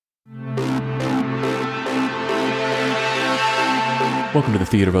Welcome to the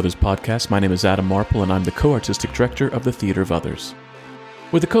Theater of Others podcast. My name is Adam Marple, and I'm the co-artistic director of the Theater of Others.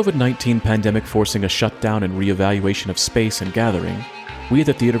 With the COVID-19 pandemic forcing a shutdown and reevaluation of space and gathering, we at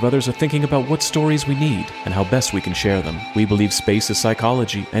the Theater of Others are thinking about what stories we need and how best we can share them. We believe space is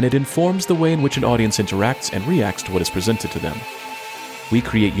psychology, and it informs the way in which an audience interacts and reacts to what is presented to them. We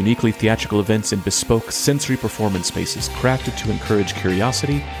create uniquely theatrical events in bespoke sensory performance spaces crafted to encourage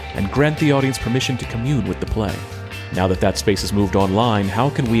curiosity and grant the audience permission to commune with the play. Now that space has moved online, how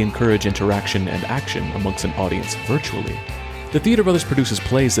can we encourage interaction and action amongst an audience virtually? The Theater of Others produces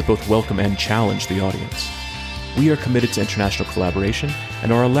plays that both welcome and challenge the audience. We are committed to international collaboration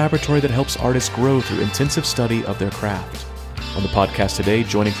and are a laboratory that helps artists grow through intensive study of their craft. On the podcast today,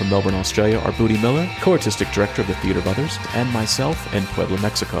 joining from Melbourne, Australia, are Booty Miller, co-artistic director of the Theater of Others, and myself in Puebla,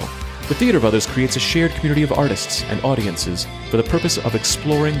 Mexico. The Theater of Others creates a shared community of artists and audiences for the purpose of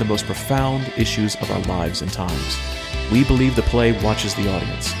exploring the most profound issues of our lives and times. We believe the play watches the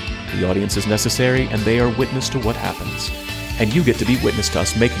audience. The audience is necessary, and they are witness to what happens. And you get to be witness to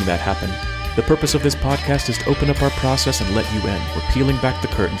us making that happen. The purpose of this podcast is to open up our process and let you in. We're peeling back the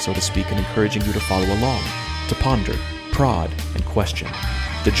curtain, so to speak, and encouraging you to follow along, to ponder, prod, and question,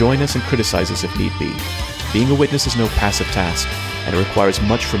 to join us and criticize us if need be. Being a witness is no passive task, and it requires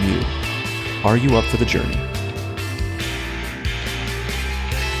much from you. Are you up for the journey?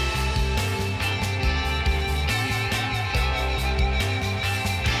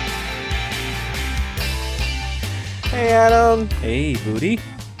 Hey, Adam. Hey, Booty.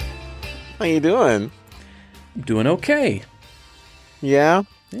 How you doing? I'm doing okay. Yeah?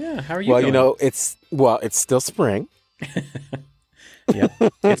 Yeah, how are you Well, doing? it's still spring. Yep,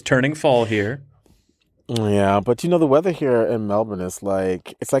 it's turning fall here. Yeah, but the weather here in Melbourne is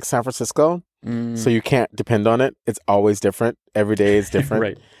it's like San Francisco, so you can't depend on it. It's always different. Every day is different.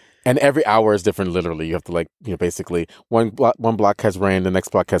 Right. And every hour is different, literally. You have to, basically, one block has rain, the next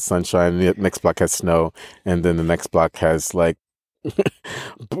block has sunshine, the next block has snow, and then the next block has,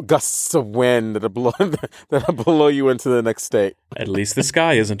 gusts of wind that'll blow you into the next state. At least the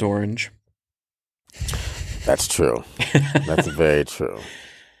sky isn't orange. That's true. That's very true.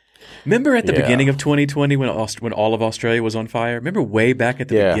 Remember at the beginning of 2020 when all of Australia was on fire? Remember way back at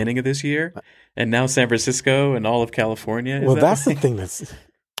the beginning of this year? And now San Francisco and all of California? That's the thing that's...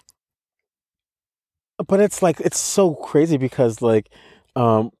 But it's it's so crazy because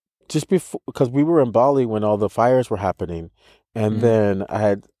just before, because we were in Bali when all the fires were happening, and then I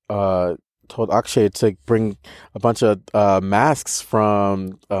had told Akshay to bring a bunch of masks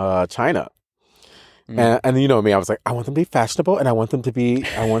from China, and you know me, I was like, I want them to be fashionable, and I want them to be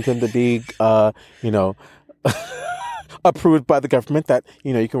approved by the government that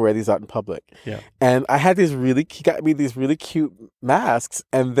you can wear these out in public. Yeah, and I had he got me these really cute masks,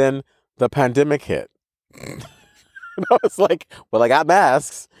 and then the pandemic hit. And I was like, well, I got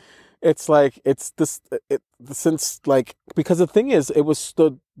masks. It's because the thing is, it was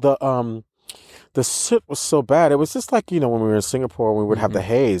the soot was so bad. It was just when we were in Singapore, we would have the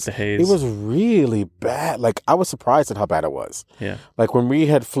haze. The haze. It was really bad. I was surprised at how bad it was. Yeah. When we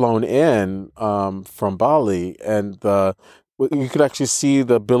had flown in from Bali, and you could actually see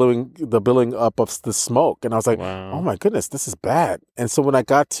the billowing up of the smoke, and I was like, wow. "Oh my goodness, this is bad." And so when I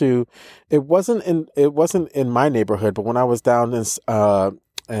got to, it wasn't in my neighborhood, but when I was down in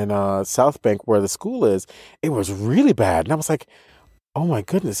South Bank where the school is, it was really bad, and I was like, "Oh my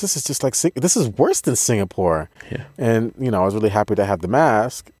goodness, this is just this is worse than Singapore." Yeah. And I was really happy to have the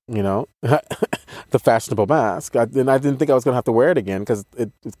mask, the fashionable mask. I didn't think I was going to have to wear it again because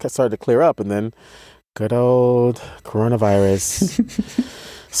it started to clear up, and then good old coronavirus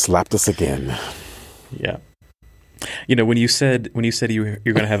slapped us again. Yeah. When you said you're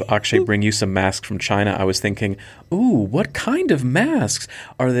going to have Akshay bring you some masks from China, I was thinking, ooh, what kind of masks?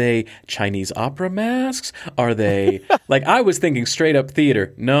 Are they Chinese opera masks? Are they I was thinking straight up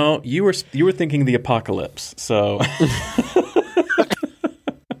theater. No, you were thinking the apocalypse. So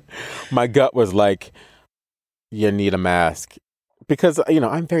my gut was like, you need a mask. Because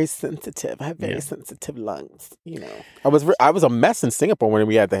I'm very sensitive. I have very sensitive lungs. I was a mess in Singapore when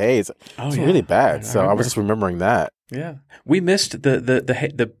we had the haze. It was really bad. So I was just remembering that. Yeah, we missed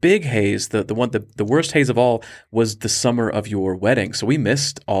the big haze. The worst haze of all was the summer of your wedding. So we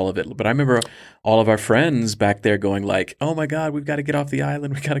missed all of it. But I remember all of our friends back there going "Oh my God, we've got to get off the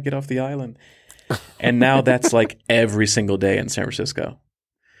island. We got to get off the island." And now that's every single day in San Francisco.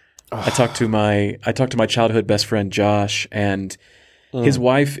 I talked to my childhood best friend Josh, and his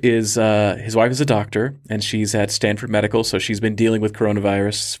wife is a doctor, and she's at Stanford Medical, so she's been dealing with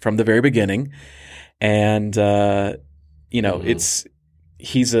coronavirus from the very beginning. And it's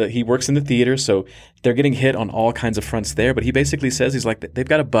he works in the theater, so they're getting hit on all kinds of fronts there. But he basically says he's like they've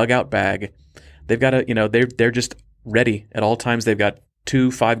got a bug out bag. They've got they're just ready at all times. They've got 2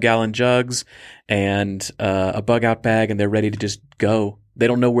 5-gallon jugs and a bug out bag, and they're ready to just go. They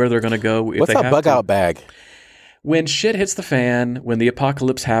don't know where they're going to go. What's that bug out bag? When shit hits the fan, when the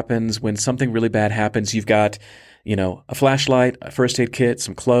apocalypse happens, when something really bad happens, you've got, a flashlight, a first aid kit,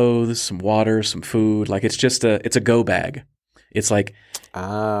 some clothes, some water, some food. Like it's a go bag. It's like,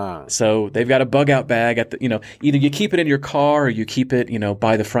 so they've got a bug out bag at the, either you keep it in your car or you keep it,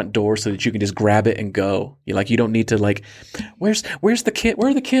 by the front door so that you can just grab it and go. You don't need to where's the kid? Where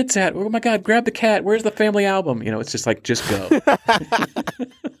are the kids at? Oh my God, grab the cat. Where's the family album? It's just like, just go.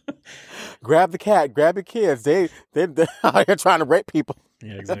 Grab the cat, grab your kids. They're out here trying to rape people.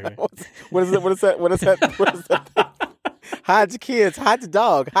 Yeah, exactly. What is that? Hide your kids, hide your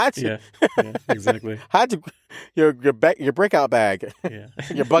dog, yeah, exactly. Hide your breakout bag. Yeah.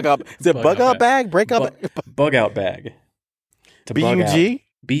 Your bug out. Is it bug out bag? Breakout bug out bag. B-U-G?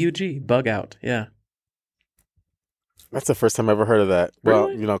 B-U-G, bug out. Yeah. That's the first time I've ever heard of that.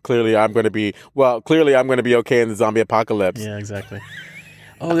 Really? Well, clearly I'm going to be okay in the zombie apocalypse. Yeah, exactly.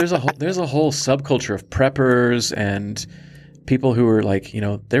 Oh, there's a whole subculture of preppers and people who are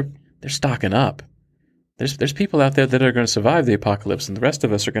they're stocking up. There's people out there that are going to survive the apocalypse, and the rest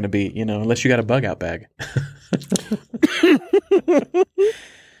of us are going to be, unless you got a bug out bag.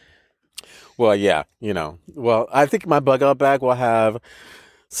 Well, yeah, Well, I think my bug out bag will have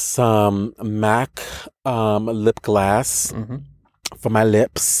some MAC lip gloss for my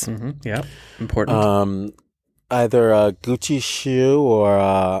lips. Mm-hmm. Yeah, important. Either a Gucci shoe or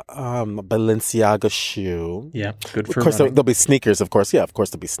a Balenciaga shoe. Yeah, good for running. Of course, there'll be sneakers, of course. Yeah, of course,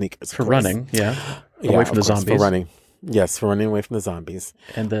 there'll be sneakers. For running, yeah. Away from the zombies. For running. Yes, for running away from the zombies.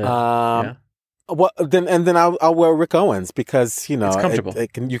 And well, then I'll wear Rick Owens because, it's comfortable.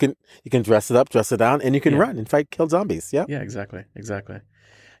 You can dress it up, dress it down, and you can run and kill zombies. Yeah. Yeah, exactly.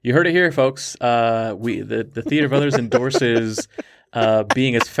 You heard it here, folks. The Theater of Others endorses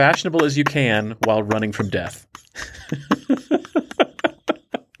being as fashionable as you can while running from death.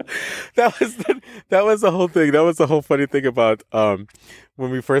 That was the whole thing. That was the whole funny thing about when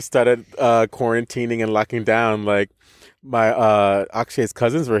we first started quarantining and locking down. Like my Akshay's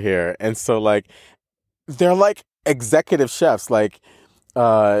cousins were here, and so they're like executive chefs. Like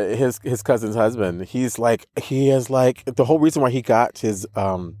his cousin's husband, he has the whole reason why he got his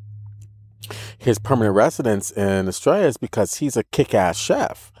permanent residence in Australia is because he's a kick-ass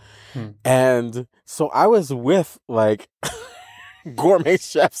chef. And so I was with gourmet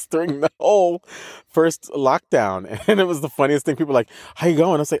chefs during the whole first lockdown, and it was the funniest thing. People were like, "How you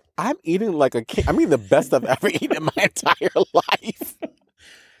going?" I was like, "I'm eating like a king. I'm eating the best I've ever eaten in my entire life."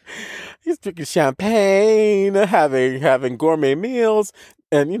 He's drinking champagne, having gourmet meals.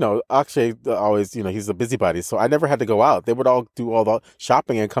 And, Akshay always, he's a busybody. So I never had to go out. They would all do all the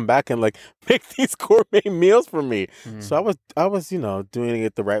shopping and come back and make these gourmet meals for me. So I was, doing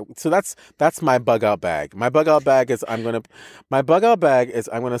it the right way. So that's my bug out bag. My bug out bag is I'm going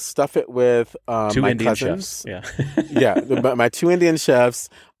to stuff it with two my Indian cousins. chefs. Yeah. Yeah. My 2 Indian chefs.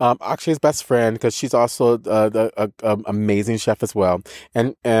 Akshay's best friend, because she's also an amazing chef as well.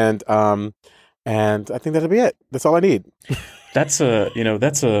 And I think that'll be it. That's all I need. That's a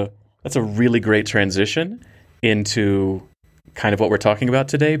really great transition into kind of what we're talking about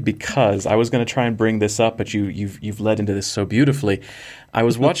today, because I was going to try and bring this up, but you've led into this so beautifully. I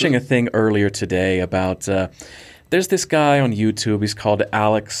was watching a thing earlier today about there's this guy on YouTube. He's called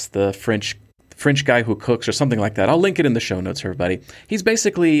Alex, the French guy who cooks, or something like that. I'll link it in the show notes, everybody. He's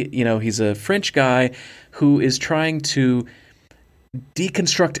basically, he's a French guy who is trying to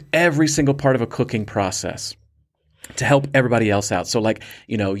deconstruct every single part of a cooking process to help everybody else out. So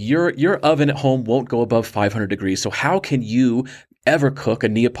your oven at home won't go above 500 degrees. So how can you ever cook a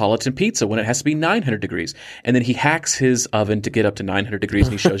Neapolitan pizza when it has to be 900 degrees? And then he hacks his oven to get up to 900 degrees,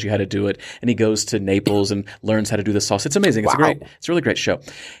 and he shows you how to do it. And he goes to Naples and learns how to do the sauce. It's amazing. It's it's a really great show.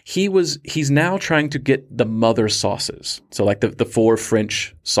 He's now trying to get the mother sauces. So the 4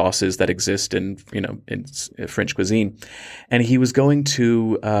 French sauces that exist in French cuisine. And he was going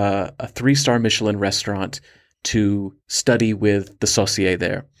to a 3-star Michelin restaurant to study with the saucier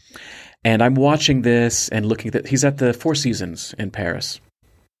there. And I'm watching this and looking at he's at the Four Seasons in Paris.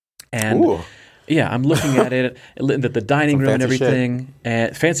 And yeah, I'm looking at it, the dining room and everything.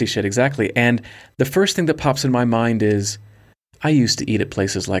 Fancy shit, exactly. And the first thing that pops in my mind is, I used to eat at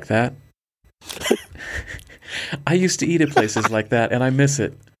places like that. I used to eat at places like that, and I miss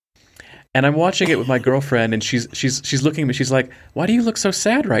it. And I'm watching it with my girlfriend, and she's looking at me. She's like, "Why do you look so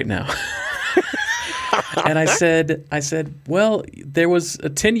sad right now?" And I said, well, there was a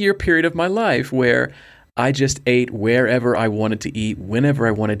 10-year period of my life where I just ate wherever I wanted to eat, whenever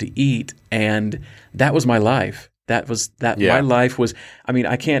I wanted to eat, and that was my life. My life was. I mean,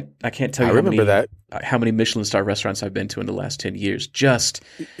 I can't tell you how many Michelin star restaurants I've been to in the last 10 years, just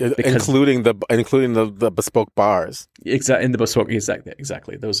because, including the bespoke bars. Exactly, in the bespoke,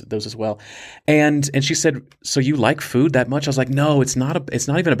 exactly those as well. And she said, "So you like food that much?" I was like, "No, it's not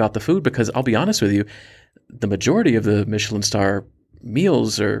even about the food, because I'll be honest with you, the majority of the Michelin star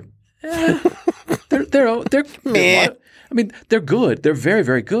meals are they're meh. I mean, they're good. They're very,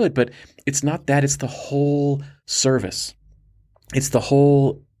 very good, but it's not that. It's the whole service. It's the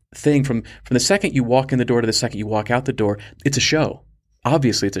whole thing from the second you walk in the door to the second you walk out the door. It's a show.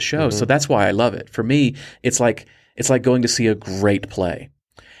 Obviously, it's a show. Mm-hmm. So that's why I love it. For me, it's like going to see a great play.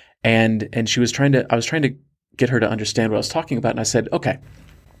 And I was trying to get her to understand what I was talking about. And I said, okay,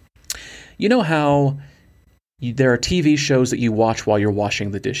 you know how there are TV shows that you watch while you're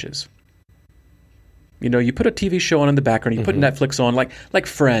washing the dishes. You know, you put a TV show on in the background, you put Netflix on, like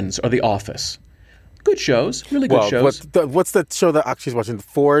Friends or The Office. Good shows, really good shows. What's the show that Akshi's watching? The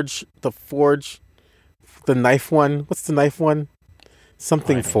Forge, the knife one. What's the knife one?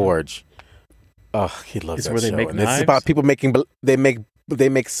 Something Forge. Oh, he loves that where show. They make and knives? It's about people they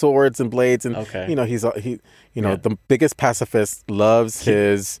make swords and blades, and you know the biggest pacifist loves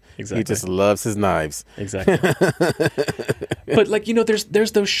his. Exactly. He just loves his knives. Exactly. But like, you know,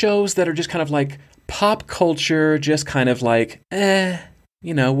 there's those shows that are just kind of like pop culture, just kind of like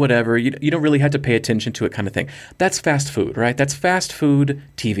you know, whatever. You don't really have to pay attention to it, kind of thing. That's fast food, right? That's fast food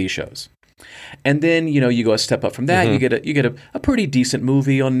TV shows. And then, you know, you go a step up from that. You get a pretty decent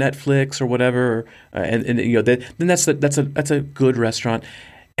movie on Netflix or whatever, and you know, then that's a good restaurant.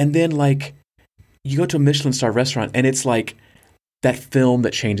 And then like you go to a Michelin star restaurant, and it's like that film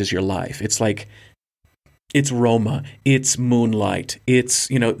that changes your life. It's like it's Roma, it's Moonlight, it's,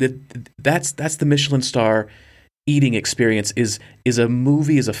 you know, that's the Michelin star eating experience is a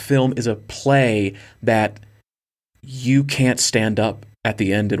movie, is a film, is a play that you can't stand up at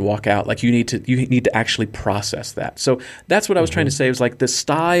the end and walk out. Like you need to actually process that. So that's what I was trying to say. It was like the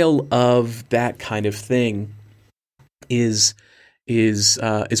style of that kind of thing is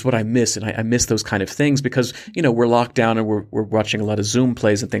what I miss, and I miss those kind of things because, you know, we're locked down and we're watching a lot of Zoom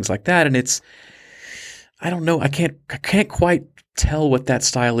plays and things like that, and it's, I don't know, I can't quite tell what that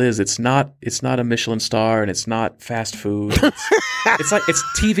style is. It's not a Michelin star, and it's not fast food. It's like it's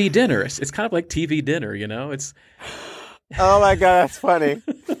TV dinner. It's kind of like TV dinner, you know. It's oh my God, that's funny.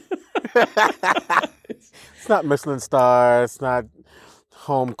 It's not Michelin star. It's not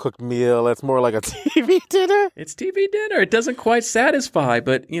home cooked meal. It's more like a TV dinner. It's TV dinner. It doesn't quite satisfy,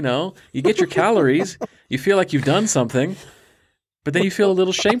 but you know, you get your calories. You feel like you've done something, but then you feel a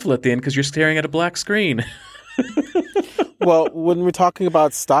little shameful at the end because you're staring at a black screen. Well, when we're talking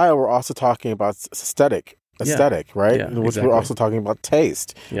about style, we're also talking about aesthetic, right? Yeah, which exactly. We're also talking about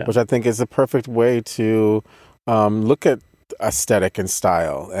taste, which I think is the perfect way to look at aesthetic and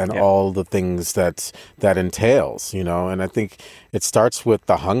style and all the things that entails, you know. And I think it starts with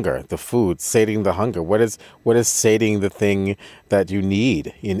the hunger, the food, sating the hunger. What is sating the thing that you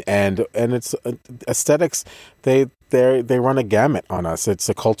need? And it's aesthetics. They run a gamut on us. It's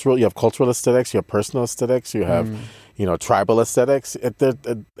a cultural. You have cultural aesthetics. You have personal aesthetics. You have you know, tribal aesthetics.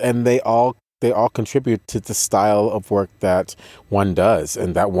 And they all contribute to the style of work that one does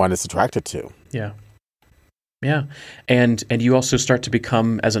and that one is attracted to. Yeah. Yeah. And you also start to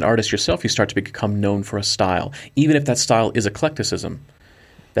become, as an artist yourself, you start to become known for a style. Even if that style is eclecticism,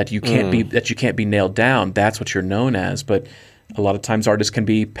 that you can't be nailed down, that's what you're known as. But a lot of times artists can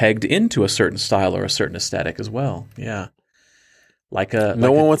be pegged into a certain style or a certain aesthetic as well. Yeah.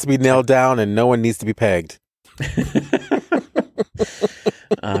 No one wants to be nailed down, and no one needs to be pegged.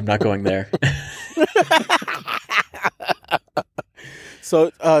 I'm not going there. So,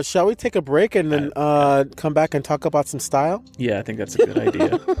 shall we take a break and then come back and talk about some style? Yeah, I think that's a good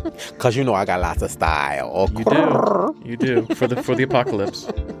idea. Because you know I got lots of style. You do. For the apocalypse.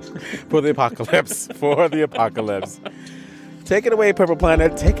 For the apocalypse. For the apocalypse. Take it away, Purple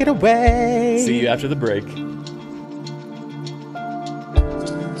Planet. Take it away. See you after the break.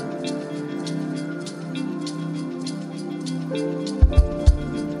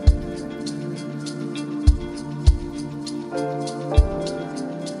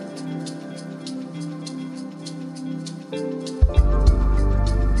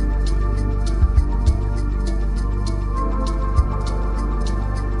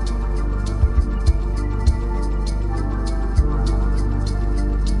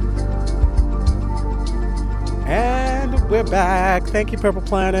 back. Thank you, Purple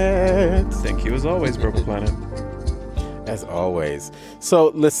Planet. Thank you as always, Purple Planet. As always. So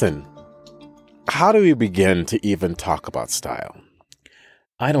listen, how do we begin to even talk about style?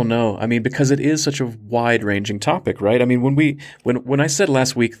 I don't know. I mean, because it is such a wide-ranging topic, right? I mean, when I said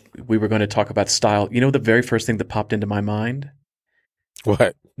last week we were going to talk about style, you know the very first thing that popped into my mind?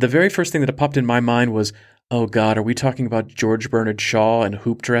 What? The very first thing that popped in my mind was, oh God, are we talking about George Bernard Shaw and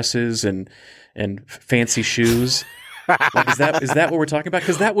hoop dresses and fancy shoes? Like, is that what we're talking about?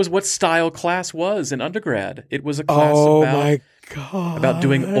 Because that was what style class was in undergrad. It was a class about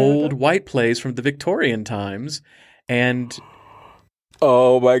doing old white plays from the Victorian times, and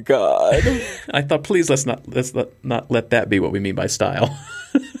oh my God! I thought, please let's not let that be what we mean by style.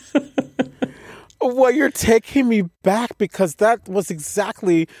 Well, you're taking me back because that was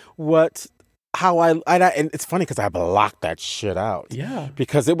exactly how I and it's funny because I blocked that shit out. Yeah,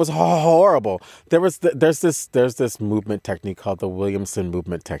 because it was horrible. There's this movement technique called the Williamson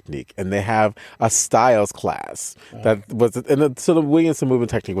movement technique, and they have a styles class so the Williamson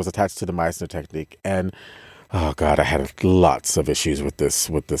movement technique was attached to the Meissner technique, and oh God, I had lots of issues with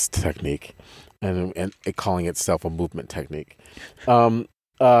this technique, and it calling itself a movement technique.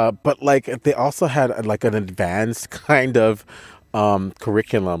 But like they also had like an advanced kind of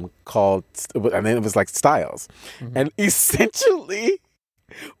curriculum called, and then it was like styles, and essentially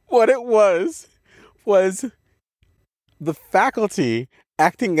what it was the faculty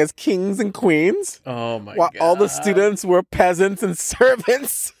acting as kings and queens. Oh my while God! All the students were peasants and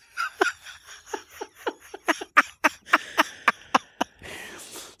servants.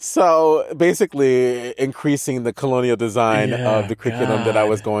 So basically increasing the colonial design of the curriculum that I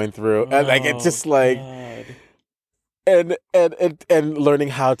was going through. And like it's just like God. and learning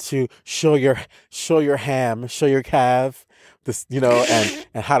how to show your ham, show your calf, this, you know,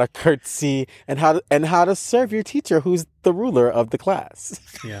 and how to curtsy and how to serve your teacher who's the ruler of the class.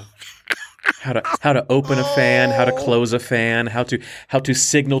 Yeah. How to open a fan, how to close a fan, how to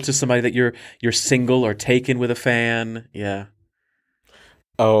signal to somebody that you're single or taken with a fan. Yeah.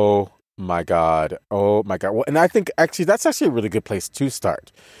 Oh my God. Well, and I think actually that's actually a really good place to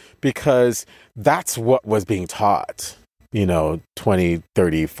start because that's what was being taught, 20,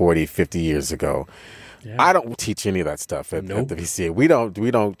 30, 40, 50 years ago. Yeah. I don't teach any of that stuff at the VCA. We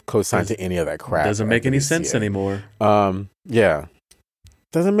don't co-sign to any of that crap. Doesn't make any sense anymore. Yeah.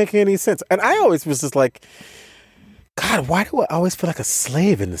 Doesn't make any sense. And I always was just like, God, why do I always feel like a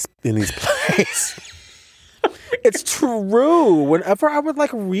slave in these plays? It's true. Whenever I would like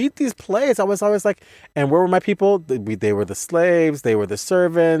read these plays, I was always like, and where were my people? They were the slaves, they were the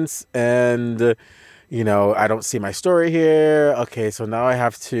servants, and I don't see my story here. Okay, so now I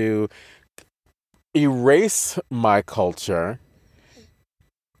have to erase my culture,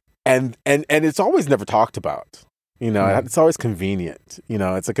 and it's always never talked about. It's always convenient.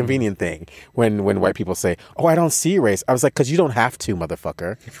 It's a convenient thing when white people say, "Oh, I don't see race." I was like, "Because you don't have to,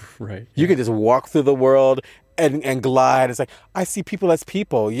 motherfucker." Right. You can just walk through the world and glide. It's like, I see people as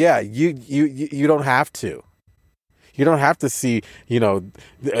people. Yeah, you don't have to. You don't have to see,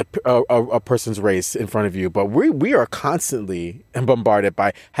 a person's race in front of you. But we are constantly bombarded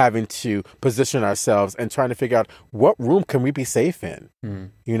by having to position ourselves and trying to figure out what room can we be safe in,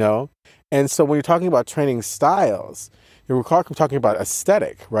 And so when you're talking about training styles, you're talking about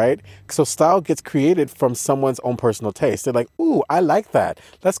aesthetic, right? So style gets created from someone's own personal taste. They're like, ooh, I like that.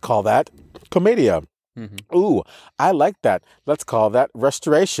 Let's call that commedia. Mm-hmm. Ooh, I like that. Let's call that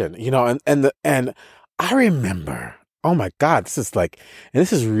restoration. And I remember, oh my God, this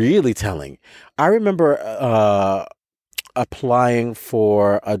is really telling. I remember applying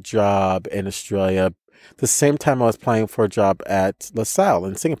for a job in Australia the same time I was applying for a job at LaSalle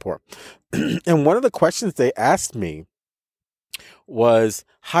in Singapore. And one of the questions they asked me was,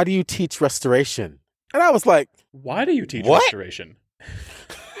 how do you teach restoration? And I was like, why do you teach restoration?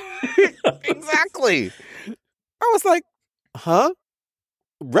 Exactly. I was like, huh?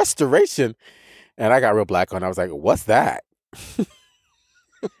 Restoration? And I got real black on. I was like, what's that?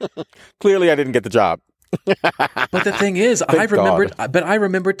 Clearly I didn't get the job. But the thing is, I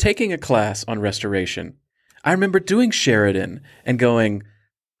remember taking a class on restoration. I remember doing Sheridan and going,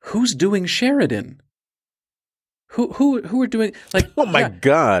 who's doing Sheridan? Who are doing, like, oh my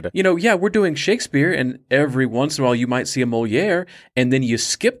God. We're doing Shakespeare, and every once in a while you might see a Moliere, and then you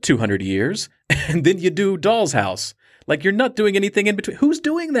skip 200 years, and then you do Doll's House. Like, you're not doing anything in between. Who's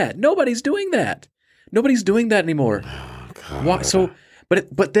doing that? Nobody's doing that. Nobody's doing that anymore. Oh, why? So,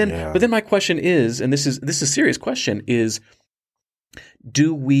 but then my question is, and this is a serious question, is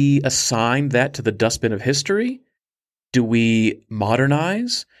do we assign that to the dustbin of history? Do we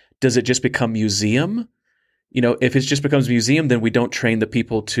modernize? Does it just become museum? if it just becomes a museum, then we don't train the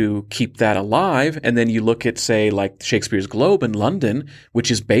people to keep that alive. And then you look at, say, like Shakespeare's Globe in London, which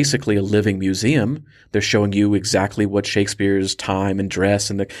is basically a living museum. They're showing you exactly what Shakespeare's time and dress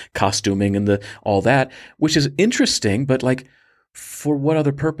and the costuming and all that, which is interesting. But like, for what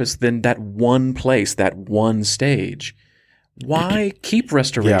other purpose than that one place, that one stage? Why keep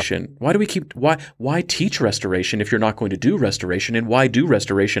restoration? Yeah. Why teach restoration if you're not going to do restoration? And why do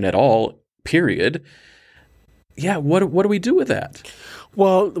restoration at all, period? Yeah, what do we do with that?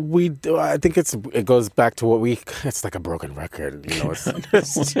 Well, we do. I think it goes back to it's like a broken record.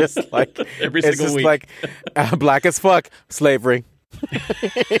 It's just like every single week. Like black as fuck slavery,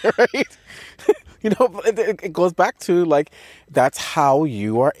 right? It goes back to like that's how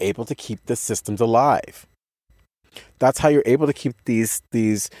you are able to keep the systems alive. That's how you're able to keep these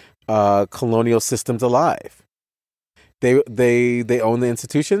colonial systems alive. They own the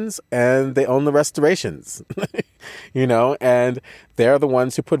institutions and they own the restorations, and they're the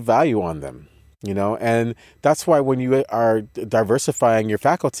ones who put value on them, and that's why when you are diversifying your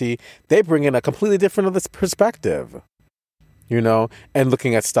faculty, they bring in a completely different perspective, and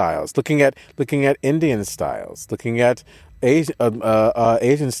looking at styles, looking at Indian styles, looking at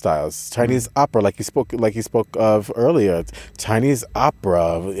Asian styles, Chinese opera, like you spoke of earlier, Chinese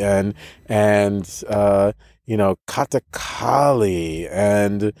opera and Kathakali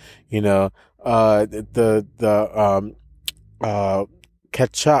and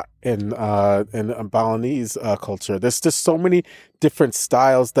Kechat in Balinese culture. There's just so many different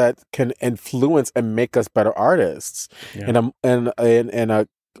styles that can influence and make us better artists in a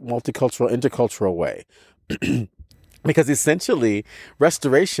multicultural, intercultural way. Because essentially,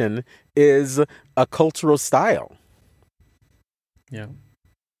 restoration is a cultural style. Yeah.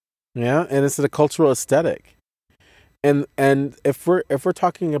 Yeah, and it's a cultural aesthetic. And if we're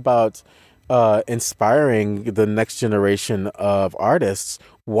talking about inspiring the next generation of artists,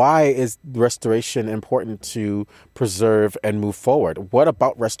 why is restoration important to preserve and move forward? What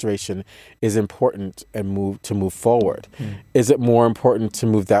about restoration is important and move forward? Is it more important to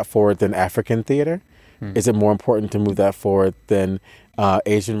move that forward than African theater? Is it more important to move that forward than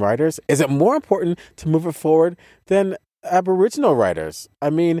Asian writers? Is it more important to move it forward than Aboriginal writers?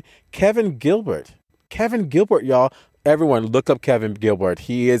 I mean, Kevin Gilbert, y'all. Everyone, look up Kevin Gilbert.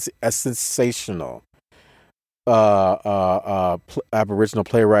 He is a sensational Aboriginal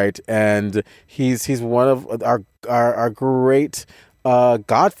playwright, and he's one of our great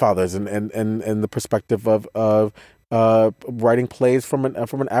godfathers in the perspective of writing plays from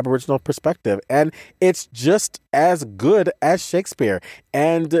an Aboriginal perspective, and it's just as good as Shakespeare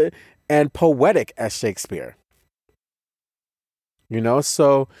and poetic as Shakespeare.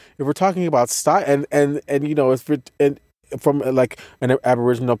 So if we're talking about style, and if from like an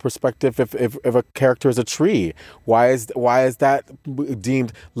Aboriginal perspective, if a character is a tree, why is that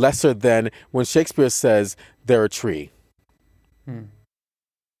deemed lesser than when Shakespeare says they're a tree?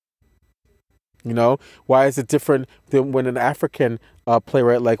 Why is it different than when an African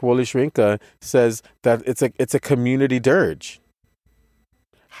playwright like Wole Soyinka says that it's a community dirge?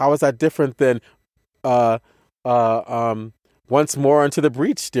 How is that different than once more into the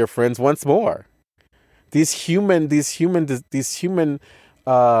breach, dear friends, once more? These human needs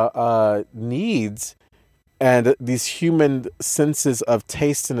and these human senses of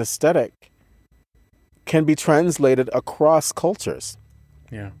taste and aesthetic can be translated across cultures.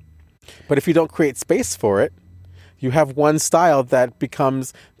 Yeah. But if you don't create space for it, you have one style that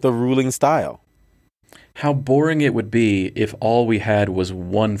becomes the ruling style. How boring it would be if all we had was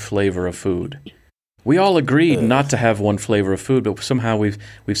one flavor of food. We all agreed not to have one flavor of food, but somehow we've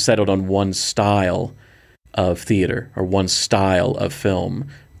settled on one style of theater or one style of film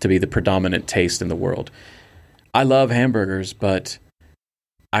to be the predominant taste in the world. I love hamburgers, but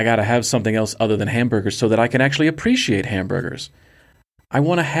I got to have something else other than hamburgers so that I can actually appreciate hamburgers. I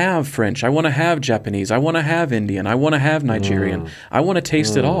want to have French. I want to have Japanese. I want to have Indian. I want to have Nigerian. I want to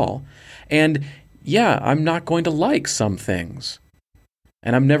taste it all. And yeah, I'm not going to like some things.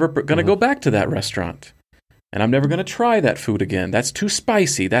 And I'm never going to go back to that restaurant. And I'm never going to try that food again. That's too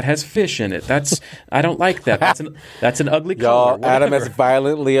spicy. That has fish in it. I don't like that. That's an ugly color. Y'all, Adam is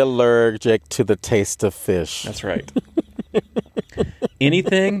violently allergic to the taste of fish. That's right.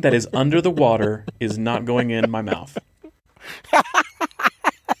 Anything that is under the water is not going in my mouth.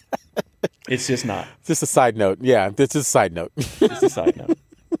 It's just not. Just a side note. Yeah, this is a side note. Just a side note.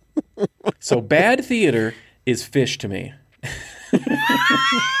 So bad theater is fish to me.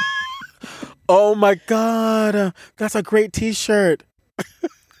 Oh my God, that's a great T-shirt.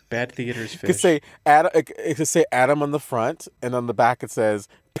 Bad theater is fish. It could say Adam on the front, and on the back it says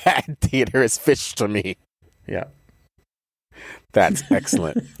 "Bad theater is fish to me." Yeah. That's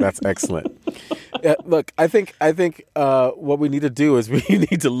excellent. That's excellent. Look, I think what we need to do is we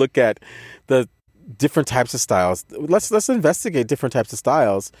need to look at the different types of styles. Let's investigate different types of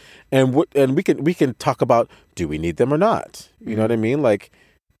styles, and we can talk about, do we need them or not? You know what I mean? Like,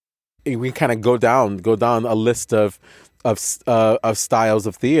 we kind of go down a list of styles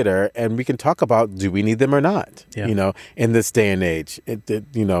of theater, and we can talk about, do we need them or not? Yeah. You know, in this day and age,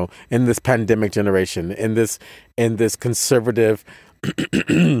 you know, in this pandemic generation, in this conservative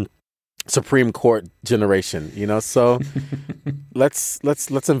Supreme Court generation, you know. So let's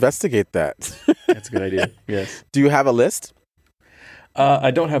investigate that. That's a good idea. Yes. Do you have a list?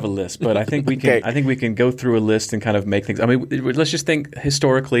 I don't have a list, but I think we can. Okay. I think we can go through a list and kind of make things. I mean, let's just think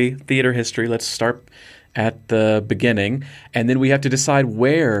historically, theater history. Let's start at the beginning, and then we have to decide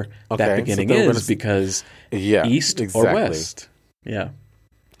where that beginning is, because east or west. Yeah.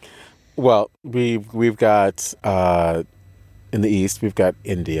 Well, we've got in the east, we've got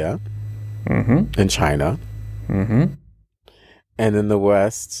India and China, and in the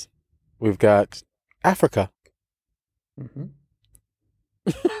west, we've got Africa.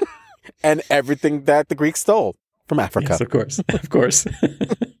 And everything that the Greeks stole from Africa. Yes, of course. Of course.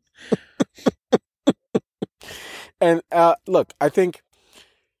 And look, I think,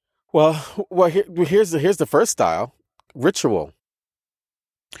 here's the first style, ritual,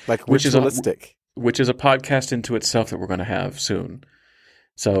 like ritualistic. Which is a podcast into itself that we're going to have soon.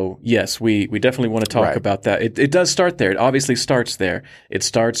 So yes, we definitely want to talk about that. It does start there. It obviously starts there. It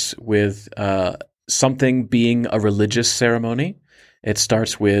starts with something being a religious ceremony. It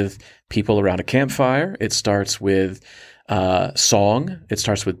starts with people around a campfire. It starts with song. It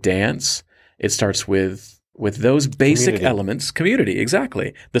starts with dance. It starts with those basic elements. Community,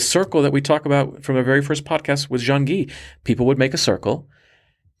 exactly. The circle that we talk about from our very first podcast with Jean Guy. People would make a circle.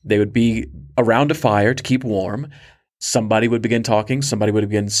 They would be around a fire to keep warm. Somebody would begin talking. Somebody would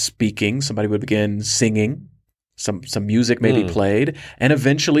begin speaking. Somebody would begin singing. Some music may be played. And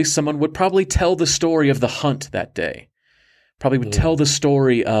eventually someone would probably tell the story of the hunt that day. Probably would tell the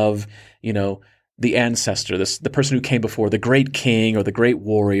story of, you know, the ancestor, the person who came before, the great king or the great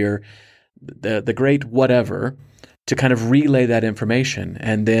warrior, the great whatever, to kind of relay that information.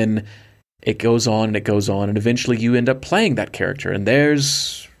 And then it goes on and it goes on, and eventually you end up playing that character. And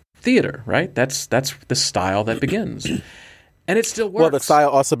there's theater, right? That's the style that begins. And it still works. Well, the style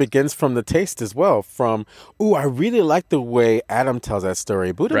also begins from the taste as well. From, I really like the way Adam tells that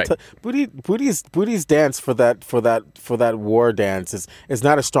story. Booty's dance for that war dance is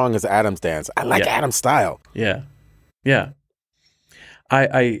not as strong as Adam's dance. I like Adam's style. Yeah, yeah.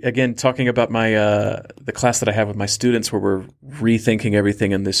 I again, talking about my the class that I have with my students, where we're rethinking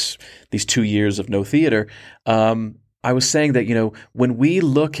everything in these 2 years of no theater. I was saying that, you know, when we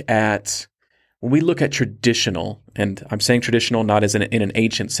look at traditional, and I'm saying traditional not as in an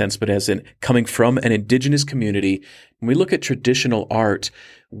ancient sense, but as in coming from an indigenous community, when we look at traditional art,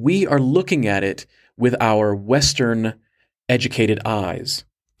 we are looking at it with our Western educated eyes.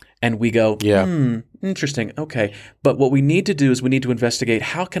 And we go, interesting, okay. But what we need to do is we need to investigate,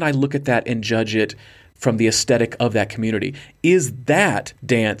 how can I look at that and judge it from the aesthetic of that community? Is that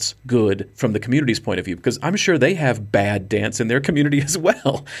dance good from the community's point of view? Because I'm sure they have bad dance in their community as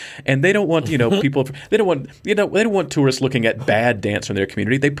well. And they don't want, people, they don't want tourists looking at bad dance from their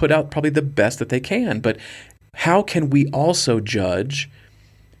community. They put out probably the best that they can. But how can we also judge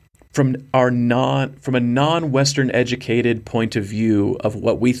from a non-Western educated point of view of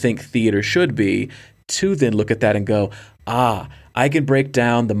what we think theater should be, to then look at that and go, I can break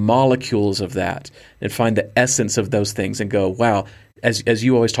down the molecules of that and find the essence of those things and go, wow, as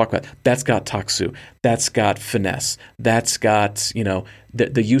you always talk about, that's got taksu, that's got finesse, that's got,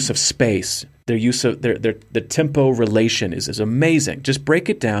 the use of space, their use of the tempo relation is amazing. Just break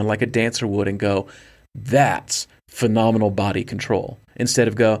it down like a dancer would and go, that's phenomenal body control. Instead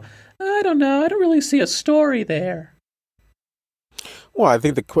of go, I don't know, I don't really see a story there. Well, I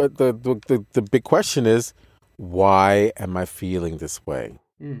think the big question is, why am I feeling this way?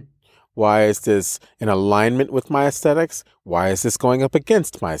 Why is this in alignment with my aesthetics? Why is this going up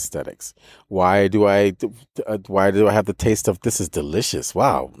against my aesthetics? Why do I have the taste of, this is delicious?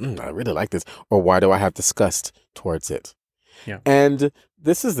 Wow, I really like this. Or why do I have disgust towards it? Yeah. And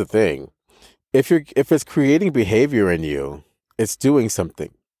this is the thing: if it's creating behavior in you, it's doing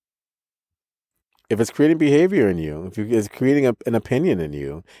something. If it's creating behavior in you, if it's creating an opinion in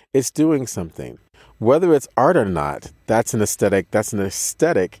you, it's doing something. Whether it's art or not, that's an aesthetic. That's an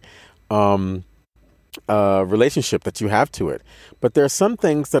aesthetic relationship that you have to it. But there are some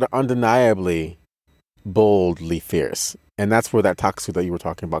things that are undeniably boldly fierce, and that's where that taksu that you were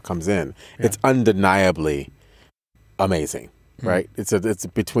talking about comes in. Yeah. It's undeniably amazing, right? It's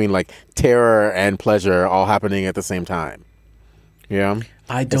between like terror and pleasure all happening at the same time. Yeah,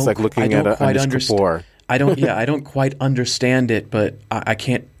 it's like looking at Anish Kapoor. I don't quite understand it, but I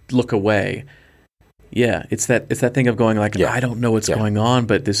can't look away. Yeah, it's that thing of going like, I don't know what's going on,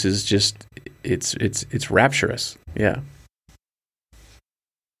 but this is just it's rapturous. Yeah.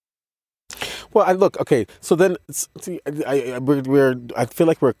 Well, okay. So then, see, I feel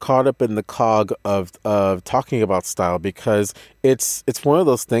like we're caught up in the cog of talking about style, because it's one of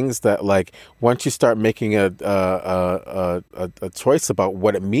those things that, like, once you start making a choice about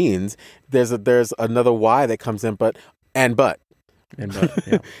what it means, there's another why that comes in, but.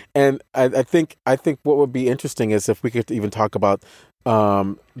 Yeah. And I think what would be interesting is if we could even talk about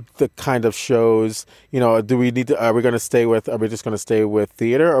the kind of shows, are we just going to stay with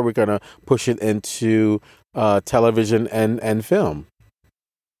theater, or are we going to push it into television and film?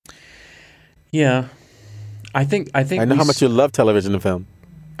 Yeah. I think I know how much you love television and film.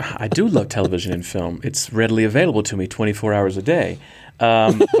 I do love television and film. It's readily available to me 24 hours a day.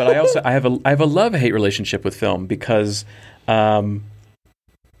 But I have a love-hate relationship with film, because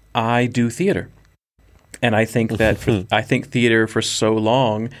I do theater. And I think that theater for so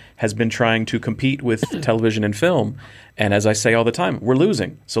long has been trying to compete with television and film. And as I say all the time, we're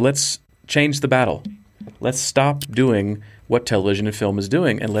losing. So let's change the battle. Let's stop doing what television and film is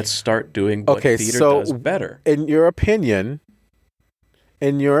doing, and let's start doing what theater does better. In your opinion,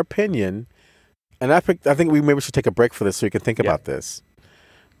 and I think we maybe should take a break for this so you can think about this.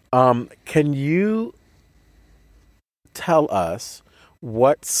 Can you tell us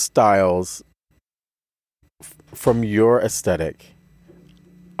what styles from your aesthetic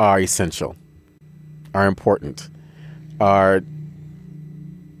are essential, are important, are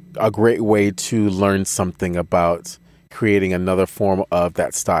a great way to learn something about creating another form of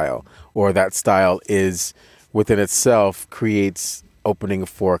that style, or that style is within itself creates opening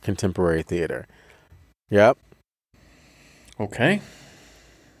for contemporary theater? Yep. Okay.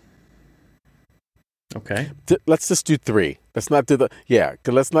 Let's just do 3. Let's not do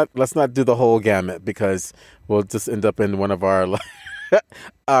let's not do the whole gamut, because we'll just end up in one of our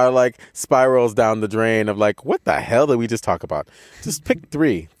like spirals down the drain of like, what the hell did we just talk about? Just pick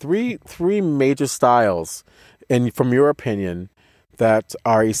 3 major styles, and from your opinion, that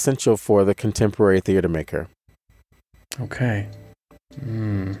are essential for the contemporary theater maker. Okay.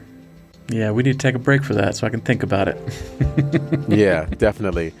 Yeah, we need to take a break for that so I can think about it. Yeah,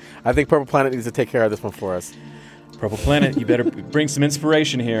 definitely. I think Purple Planet needs to take care of this one for us. Purple Planet, you better bring some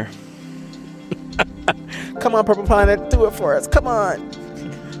inspiration here. Come on, Purple Planet, do it for us. Come on.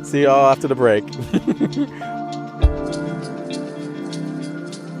 See y'all after the break.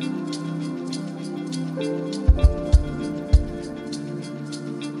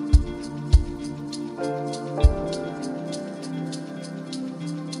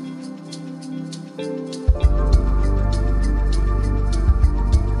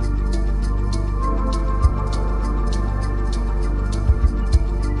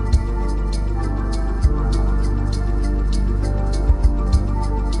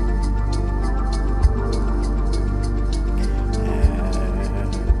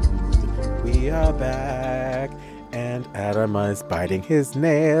 Is biting his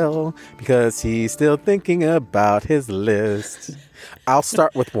nail because he's still thinking about his list. I'll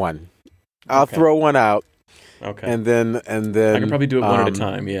start with one. I'll throw one out. Okay. And then I can probably do it one at a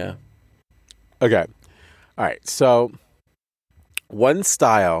time, yeah. Okay. All right. So one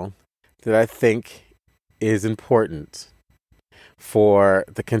style that I think is important for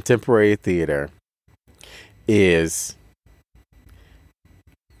the contemporary theater is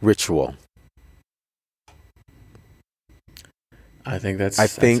ritual. I think that's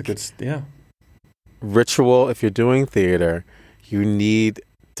ritual. If you're doing theater, you need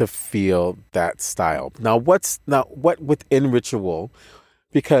to feel that style. Now, what within ritual?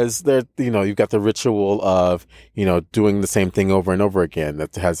 Because you've got the ritual of, doing the same thing over and over again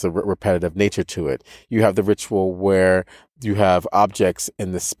that has a repetitive nature to it. You have the ritual where you have objects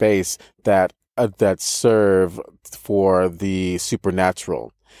in the space that serve for the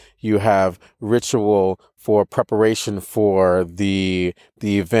supernatural. You have ritual for preparation for the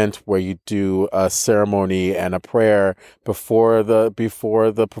event, where you do a ceremony and a prayer before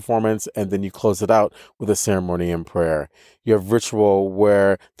the performance, and then you close it out with a ceremony and prayer. You have ritual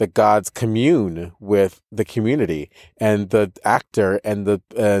where the gods commune with the community, and the actor and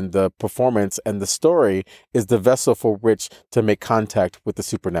the performance and the story is the vessel for which to make contact with the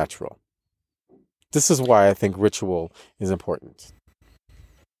supernatural. This is why I think ritual is important.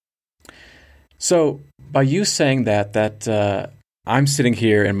 So, by you saying that I'm sitting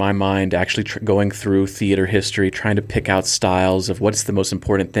here in my mind actually going through theater history, trying to pick out styles of what's the most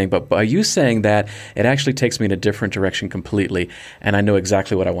important thing. But by you saying that, it actually takes me in a different direction completely. And I know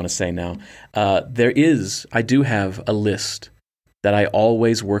exactly what I want to say now. I do have a list that I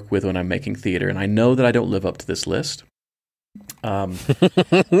always work with when I'm making theater. And I know that I don't live up to this list.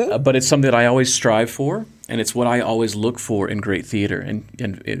 But it's something that I always strive for. And it's what I always look for in great theater.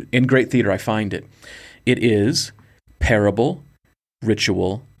 And in great theater, I find it. It is parable,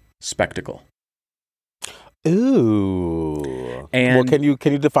 ritual, spectacle. Ooh. And well,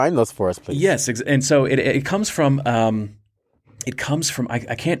 can you define those for us, please? Yes, and so it comes from I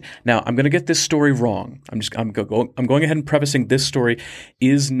can't now. I'm going to get this story wrong. I'm going ahead and prefacing this story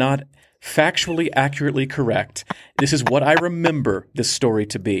is not factually accurately correct. This is what I remember this story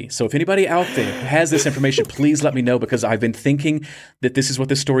to be. So if anybody out there who has this information, please let me know, because I've been thinking that this is what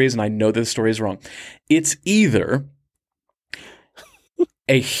this story is, and I know that the story is wrong. It's either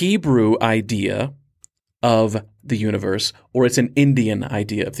a Hebrew idea of the universe, or it's an Indian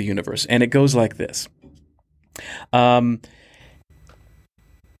idea of the universe. And it goes like this.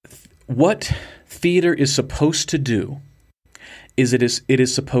 What theater is supposed to do is it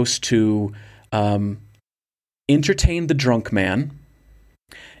is supposed to entertain the drunk man.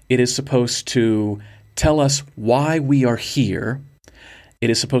 It is supposed to tell us why we are here. It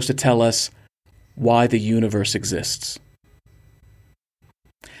is supposed to tell us why the universe exists.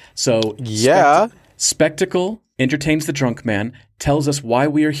 So spectacle entertains the drunk man, tells us why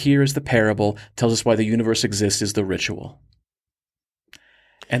we are here is the parable, tells us why the universe exists is the ritual.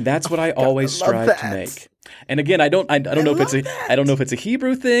 And that's what I always strive to make. And again, I don't know if it's a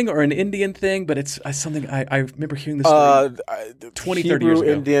Hebrew thing or an Indian thing, but it's something I remember hearing this story 20, 30 years ago.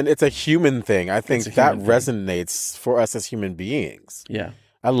 Hebrew, Indian, it's a human thing. I think that resonates for us as human beings. Yeah.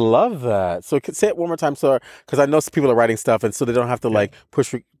 I love that. So say it one more time, so because I know some people are writing stuff, and so they don't have to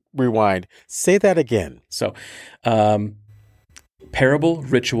push rewind. Say that again. So, parable,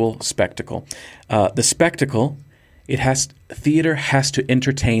 ritual, spectacle. The spectacle, theater has to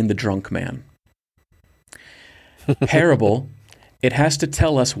entertain the drunk man. Parable, it has to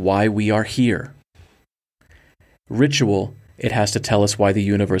tell us why we are here. Ritual, it has to tell us why the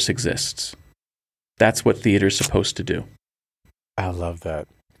universe exists. That's what theater is supposed to do. I love that.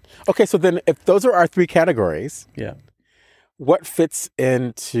 Okay, so then if those are our three categories, what fits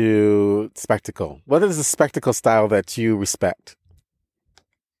into spectacle? What is the spectacle style that you respect?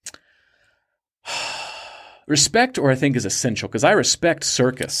 Respect, or I think, is essential, because I respect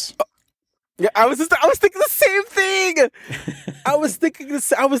circus. Yeah, I was thinking the same thing. I was thinking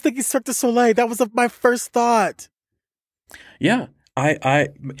Cirque du Soleil. That was my first thought. Yeah, I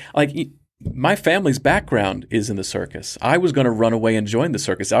like. My family's background is in the circus. I was going to run away and join the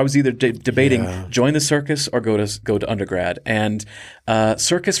circus. I was either debating join the circus or go to undergrad. And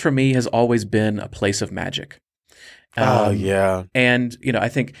circus for me has always been a place of magic. And I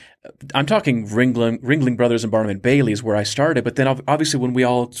think I'm talking Ringling Brothers and Barnum and Bailey is where I started. But then obviously when we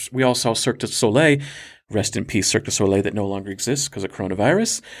all saw Cirque du Soleil, rest in peace, Cirque du Soleil that no longer exists because of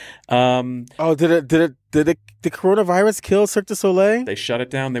coronavirus. Did the coronavirus kill Cirque du Soleil? They shut it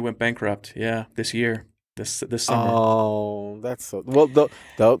down. They went bankrupt. Yeah, this year, this summer. Oh, that's so. Well,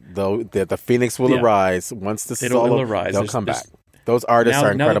 the phoenix will arise once this is all over. They'll come back. Those artists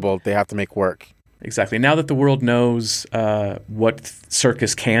are incredible. They have to make work. Exactly. Now that the world knows what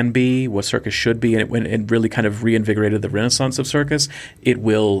circus can be, what circus should be, and it really kind of reinvigorated the renaissance of circus, it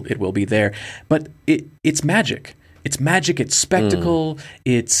will be there. But it's magic. It's magic. It's spectacle.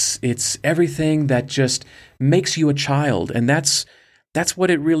 It's everything that just makes you a child, and that's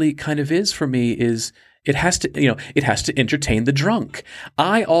what it really kind of is for me. Is it has to entertain the drunk.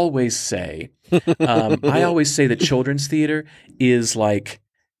 I always say that children's theater is like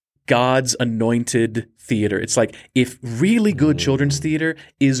God's anointed theater. It's like if really good children's theater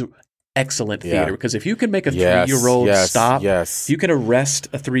is excellent theater, because if you can make a 3-year-old stop, if you can arrest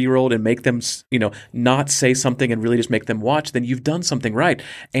a 3-year-old and make them, not say something and really just make them watch, then you've done something right.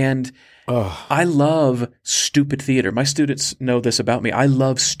 And I love stupid theater. My students know this about me. I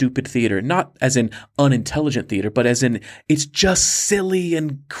love stupid theater, not as in unintelligent theater, but as in it's just silly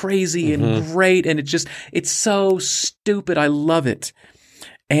and crazy and great, and it's so stupid. I love it.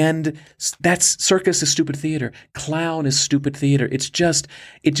 And that's circus is stupid theater. Clown is stupid theater. It just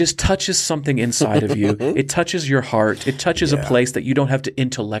touches something inside of you. It touches your heart. It touches a place that you don't have to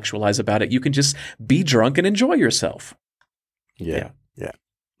intellectualize about it. You can just be drunk and enjoy yourself. Yeah.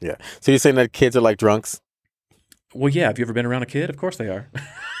 So you're saying that kids are like drunks? Well, yeah. Have you ever been around a kid? Of course they are.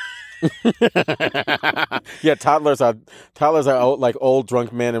 Yeah, toddlers are like old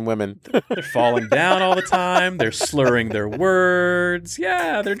drunk men and women. They're falling down all the time. They're slurring their words.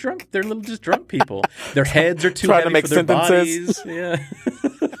 Yeah, they're drunk. They're little just drunk people. Their heads are too Trying heavy to make for their sentences. bodies. Yeah.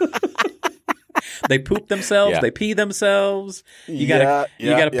 They poop themselves. Yeah. They pee themselves. You gotta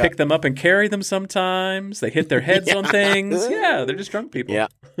pick them up and carry them sometimes. They hit their heads on things. Yeah, they're just drunk people.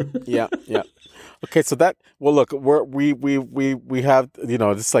 Yeah. Okay, so look, we have,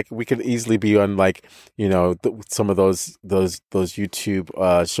 it's like we could easily be on like, some of those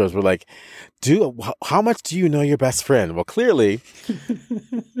YouTube shows where like, how much do you know your best friend? Well, clearly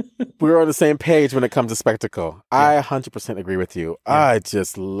we're on the same page when it comes to spectacle. I 100% agree with you. I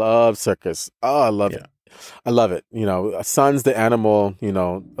just love circus. Oh, I love it. I love it. Son's the animal,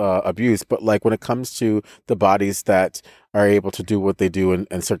 abuse, but like when it comes to the bodies that are able to do what they do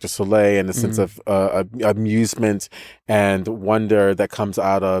in Cirque du Soleil and the sense of amusement and wonder that comes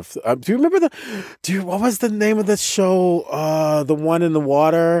out of. Do you remember what was the name of the show? The one in the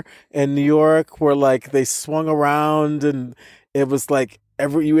water in New York where like they swung around and it was like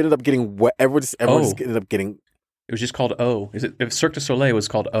you ended up getting wet. Everyone just ended up getting. It was just called O. If Cirque du Soleil was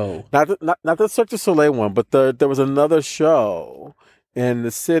called O. Not the Cirque du Soleil one, but there was another show in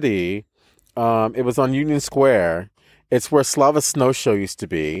the city. It was on Union Square. It's where Slava Snow Show used to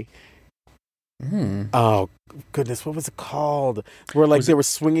be. Oh goodness, what was it called? Where like they were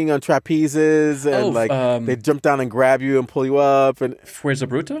swinging on trapezes and they jump down and grab you and pull you up and Fuerza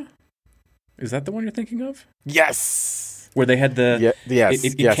Bruta? Is that the one you're thinking of? Yes. Where they had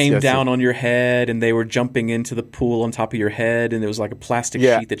it came down on your head and they were jumping into the pool on top of your head and there was like a plastic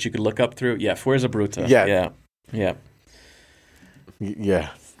sheet that you could look up through. Yeah, Fuerza Bruta.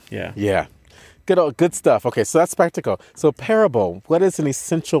 Yeah. Good stuff. Okay, so that's spectacle. So parable. What is an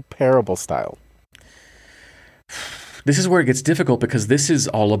essential parable style? This is where it gets difficult because this is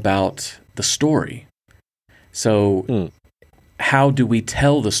all about the story. So how do we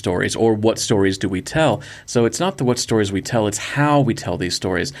tell the stories, or what stories do we tell? So it's not what stories we tell, it's how we tell these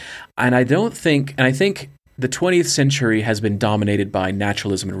stories. And I think the 20th century has been dominated by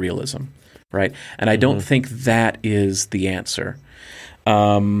naturalism and realism, right? And I don't think that is the answer.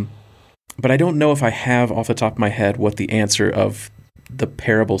 But I don't know if I have off the top of my head what the answer of the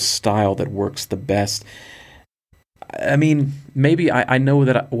parable style that works the best. I mean, maybe I know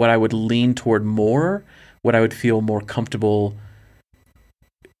that what I would lean toward more, what I would feel more comfortable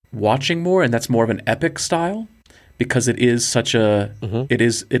watching more, and that's more of an epic style because it is such a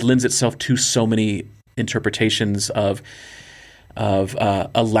it lends itself to so many interpretations of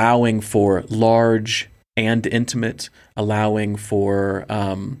allowing for large and intimate, allowing for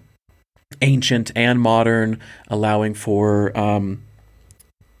ancient and modern, allowing for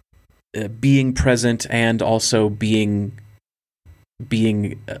being present and also being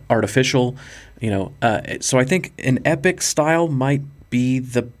artificial, so I think an epic style might be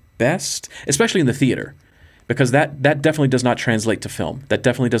the best, especially in the theater, because that definitely does not translate to film. That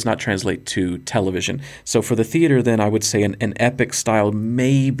definitely does not translate to television. So for the theater, then I would say an epic style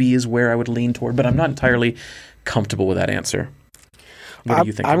maybe is where I would lean toward, but I'm not entirely comfortable with that answer. What do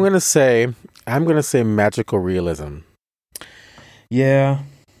you think? I'm gonna say magical realism. Yeah.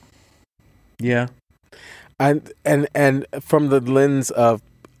 And from the lens of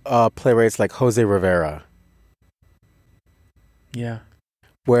playwrights like Jose Rivera. Yeah.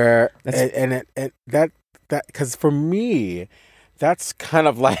 Where that because for me, that's kind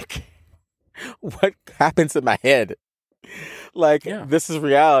of like what happens in my head. Like this is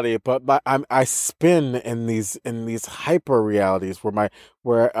reality, but I spin in these hyper realities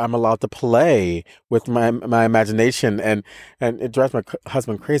where I'm allowed to play with my imagination, and it drives my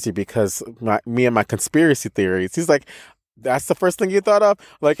husband crazy because me and my conspiracy theories. He's like, "That's the first thing you thought of?"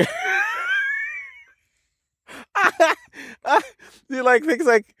 Like, you like things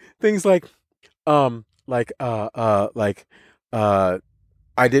like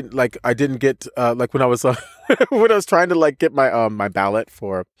I didn't get like when I was when I was trying to like get my my ballot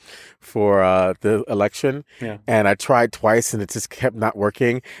for the election, and I tried twice and it just kept not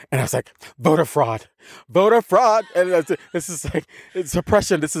working, and I was like, voter fraud, and this is like it's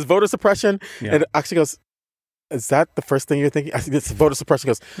suppression. This is voter suppression, and it actually goes. Is that the first thing you're thinking? I think it's voter suppression.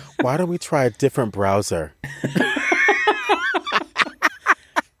 Goes, why don't we try a different browser?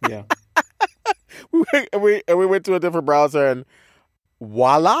 Yeah. We went to a different browser and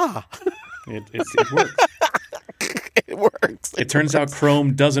voila. It works. It works. It turns out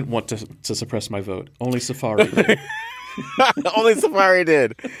Chrome doesn't want to suppress my vote. Only Safari did. Only Safari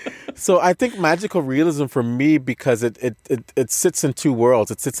did. So I think magical realism for me, because it sits in two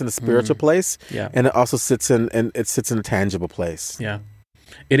worlds. It sits in a spiritual place, and it also sits in a tangible place. Yeah.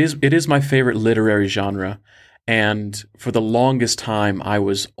 It is my favorite literary genre. And for the longest time, I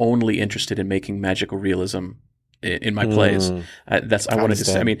was only interested in making magical realism in my plays. That's I wanted to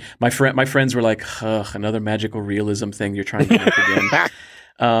say. I mean, my friends were like, "Ugh, another magical realism thing you're trying to make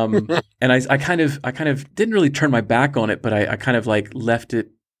again." And I kind of didn't really turn my back on it, but I kind of like left it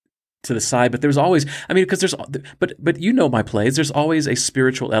to the side. But there's always, I mean, because but you know my plays. There's always a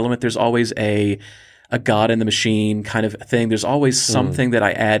spiritual element. There's always a God in the machine kind of thing. There's always something that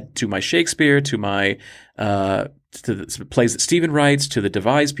I add to my Shakespeare, to my to the plays that Stephen writes, to the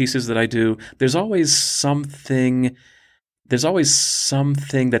devised pieces that I do. There's always something. There's always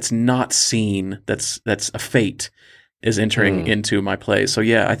something that's not seen. That's a fate is entering into my plays. So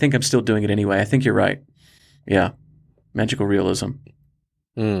yeah, I think I'm still doing it anyway. I think you're right. Yeah, magical realism.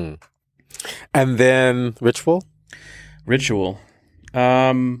 And then ritual.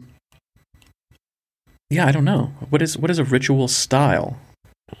 Yeah, I don't know. What is a ritual style?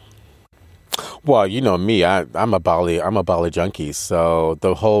 Well, you know me, I'm a Bali junkie. So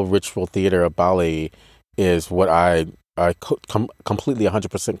the whole ritual theater of Bali is what I completely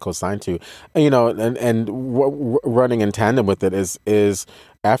 100% co-sign to. And, you know, and running in tandem with it is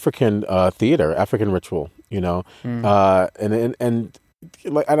African theater, African ritual. You know, and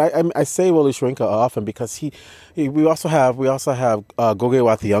like, and I say Wole Soyinka often because we also have Goge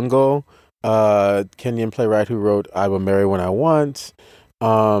wa Thiong'o, Kenyan playwright who wrote "I Will Marry When I Want,"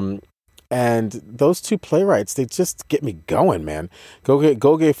 and those two playwrights, they just get me going, man.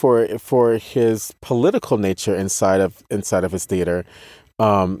 Goge for his political nature inside of his theater,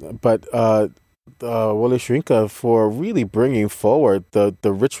 but Wole Soyinka for really bringing forward the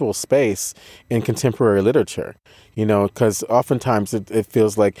ritual space in contemporary literature. You know, because oftentimes it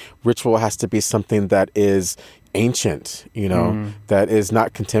feels like ritual has to be something that is ancient, you know, that is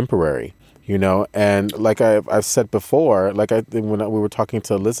not contemporary, you know. And like I've said before, when we were talking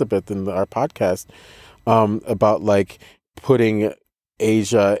to Elizabeth in our podcast about like putting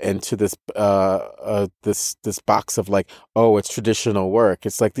Asia into this this box of like, oh, it's traditional work.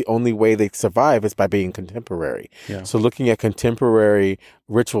 It's like the only way they survive is by being contemporary. Yeah. So looking at contemporary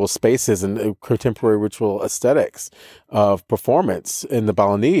ritual spaces and contemporary ritual aesthetics of performance in the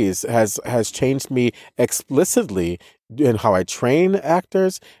Balinese has changed me explicitly in how I train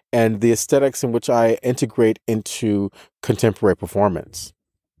actors and the aesthetics in which I integrate into contemporary performance.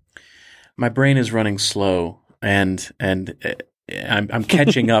 My brain is running slow, and I'm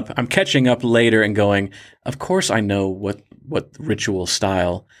catching up. I'm catching up later and going, of course I know what ritual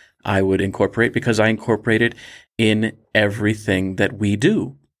style I would incorporate because I incorporate it in everything that we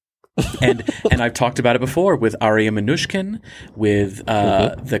do. And I've talked about it before with Arya Minushkin, with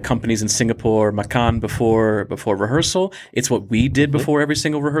the companies in Singapore, Makan before rehearsal. It's what we did before every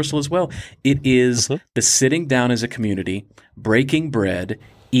single rehearsal as well. It is the sitting down as a community, breaking bread,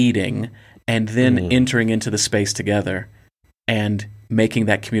 eating, and then entering into the space together and making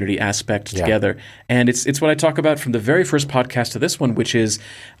that community aspect together. And it's what I talk about from the very first podcast to this one, which is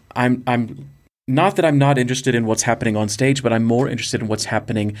I'm not that I'm not interested in what's happening on stage, but I'm more interested in what's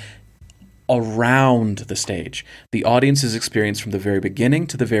happening around the stage. The audience's experience from the very beginning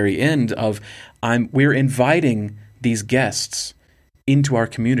to the very end of we're inviting these guests into our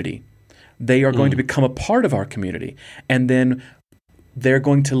community. They are going to become a part of our community. And then they're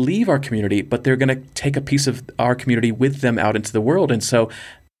going to leave our community, but they're going to take a piece of our community with them out into the world. And so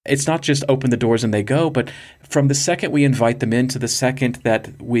it's not just open the doors and they go, but from the second we invite them in to the second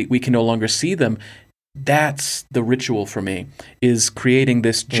that we can no longer see them, that's the ritual for me, is creating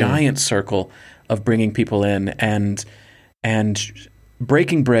this giant circle of bringing people in and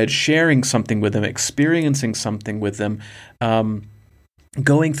breaking bread, sharing something with them, experiencing something with them,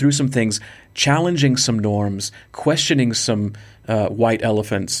 going through some things, challenging some norms, questioning some white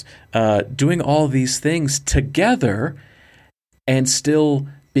elephants, doing all these things together and still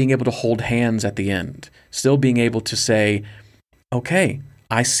being able to hold hands at the end, still being able to say, okay,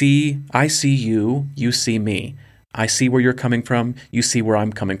 I see you, you see me. I see where you're coming from, you see where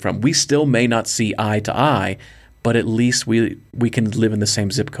I'm coming from. We still may not see eye to eye, but at least we can live in the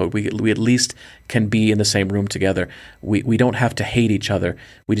same zip code. We at least can be in the same room together. We don't have to hate each other.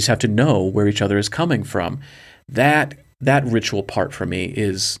 We just have to know where each other is coming from. That ritual part for me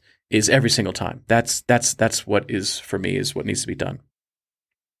is every single time. That's what is for me is what needs to be done.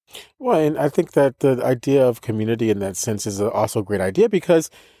 Well, and I think that the idea of community in that sense is also a great idea because,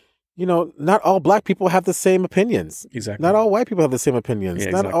 not all black people have the same opinions. Exactly. Not all white people have the same opinions.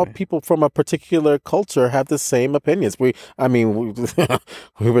 Yeah, Not all exactly. people from a particular culture have the same opinions. We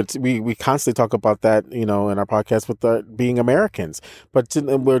constantly talk about that, in our podcast with being Americans. But if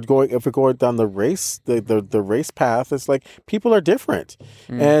we're going down the race, the race path, it's like people are different.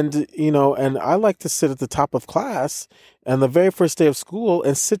 And, and I like to sit at the top of class on the very first day of school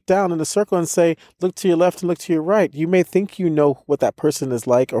and sit down in a circle and say, look to your left and look to your right. You may think you know what that person is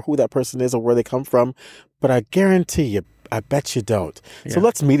like or who that person is or where they come from, but I guarantee you, I bet you don't. Yeah. So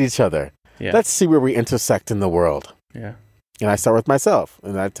let's meet each other. Yeah. Let's see where we intersect in the world. Yeah. And I start with myself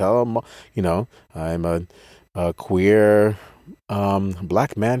and I tell them, I'm a queer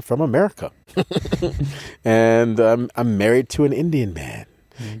black man from America. And I'm married to an Indian man.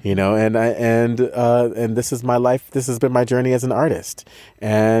 And this is my life. This has been my journey as an artist,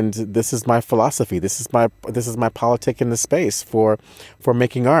 and this is my philosophy. This is my politic in the space for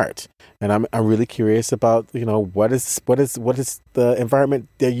making art. And I'm really curious about what is the environment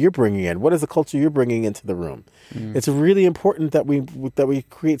that you're bringing in? What is the culture you're bringing into the room? It's really important that we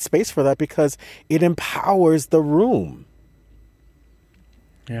create space for that because it empowers the room.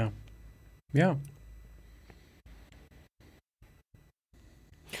 Yeah. Yeah.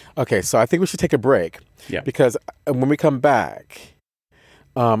 Okay, so I think we should take a break. Yeah. Because when we come back,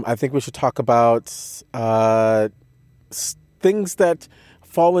 I think we should talk about things that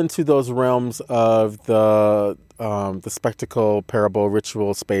fall into those realms of the spectacle, parable,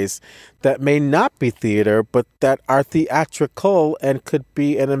 ritual space that may not be theater, but that are theatrical and could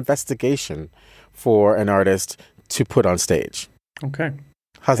be an investigation for an artist to put on stage. Okay.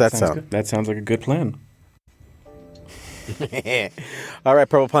 How's that sound? Good. That sounds like a good plan. All right,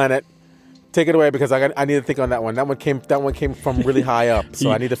 Purple Planet, take it away because I need to think on that one. That one came from really high up,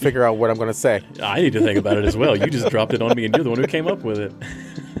 so I need to figure out what I'm going to say. I need to think about it as well. You just dropped it on me, and you're the one who came up with it.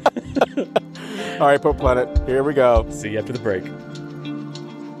 All right, Purple Planet, here we go. See you after the break.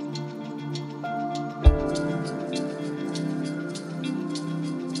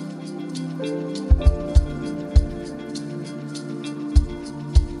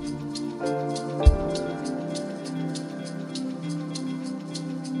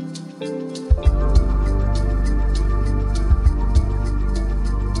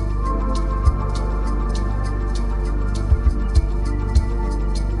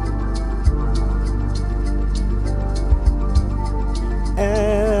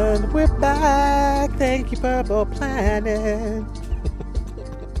 And we're back. Thank you, Purple Planet.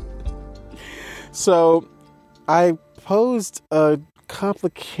 So, I posed a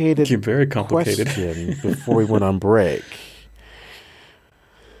complicated question before we went on break.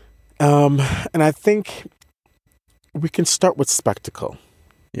 And I think we can start with spectacle.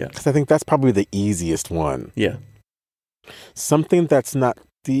 Yeah. Because I think that's probably the easiest one. Yeah. Something that's not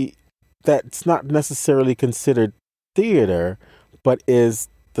necessarily considered theater, but is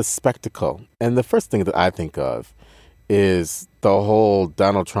the spectacle. And the first thing that I think of is the whole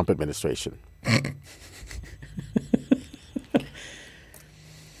Donald Trump administration.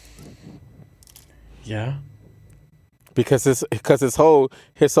 Yeah. Because his whole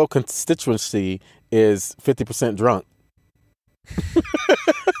constituency is 50% drunk.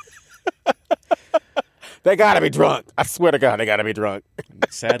 They gotta be drunk. I swear to God, they gotta be drunk.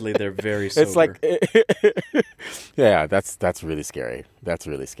 Sadly, they're very sober. It's like, yeah, that's really scary. That's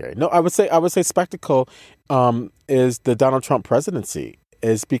really scary. No, I would say spectacle is the Donald Trump presidency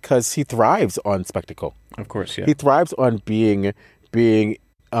is because he thrives on spectacle. Of course, yeah. He thrives on being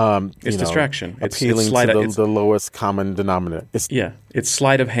it's distraction. Appealing to the lowest common denominator. It's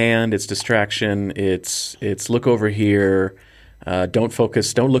sleight of hand. It's distraction. It's look over here. Don't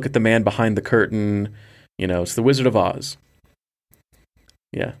focus. Don't look at the man behind the curtain. It's the Wizard of Oz.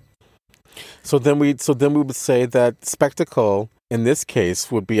 Yeah. So then we would say that spectacle in this case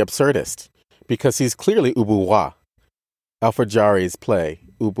would be absurdist because he's clearly Ubuwa. Alfred Jarry's play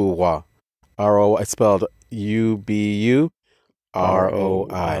Ubuwa, R-O spelled U-B-U.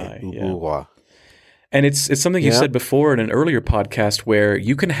 R-O-I, Ubuwa. And it's something you said before in an earlier podcast where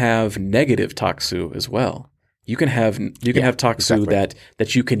you can have negative taksu as well. You can have taksu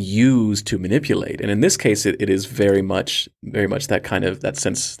that you can use to manipulate, and in this case, it is very much that kind of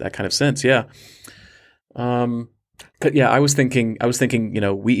sense. Yeah. I was thinking.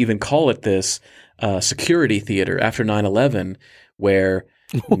 We even call it this security theater after 9/11, where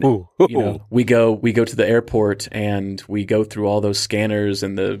we go to the airport and we go through all those scanners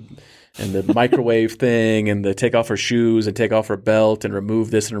and the microwave thing and the take off our shoes and take off our belt and remove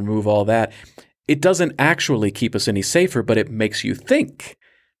this and remove all that. It doesn't actually keep us any safer, but it makes you think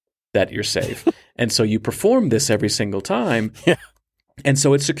that you're safe. And so you perform this every single time. Yeah. And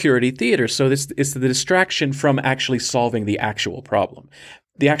so it's security theater. So it's the distraction from actually solving the actual problem.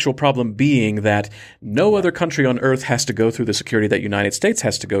 The actual problem being that no other country on earth has to go through the security that United States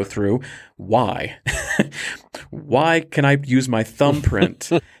has to go through. Why? Why can I use my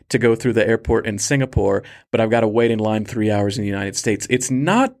thumbprint to go through the airport in Singapore, but I've got to wait in line 3 hours in the United States? It's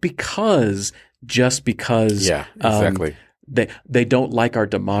not just because exactly. They don't like our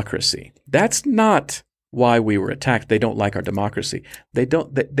democracy. That's not why we were attacked. They don't like our democracy. They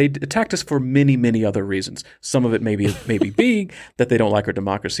attacked us for many, many other reasons. Some of it maybe being that they don't like our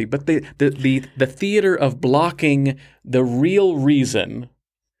democracy, but the theater of blocking the real reason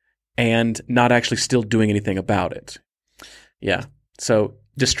and not actually still doing anything about it. Yeah. So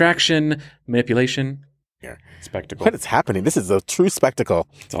distraction, manipulation, spectacle. What is happening? This is a true spectacle.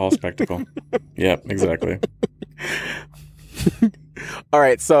 It's all spectacle. Yeah, exactly. All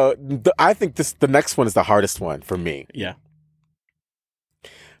right, so I think the next one is the hardest one for me. Yeah.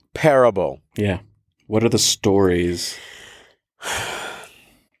 Parable. Yeah. What are the stories?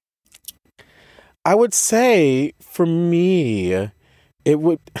 I would say for me, it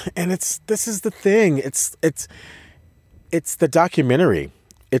would, and this is the thing. It's the documentary.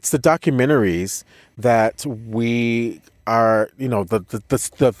 It's the documentaries that we are,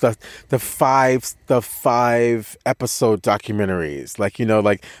 the five episode documentaries, like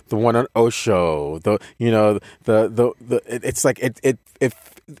like the one on Osho, it's like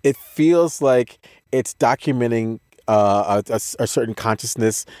it feels like it's documenting a certain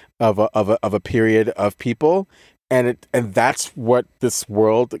consciousness of a period of people. And that's what this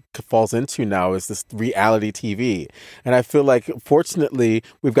world falls into now, is this reality TV. And I feel like, fortunately,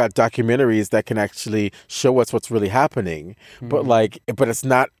 we've got documentaries that can actually show us what's really happening. Mm-hmm. But it's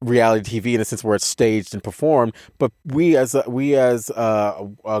not reality TV in a sense where it's staged and performed. But we as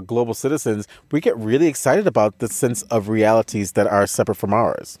global citizens, we get really excited about the sense of realities that are separate from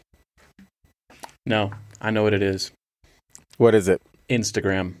ours. No, I know what it is. What is it?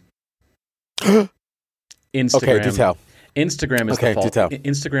 Instagram. Okay, do tell. Instagram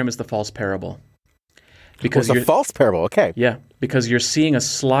is the false parable. Because it's a false parable. Okay. Yeah, because you're seeing a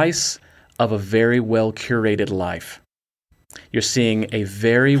slice of a very well curated life. You're seeing a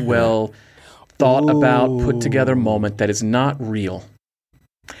very well thought about, put together moment that is not real,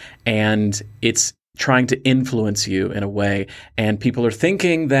 and it's trying to influence you in a way. And people are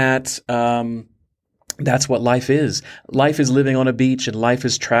thinking that that's what life is. Life is living on a beach, and life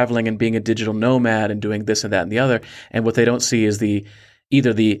is traveling and being a digital nomad and doing this and that and the other. And what they don't see is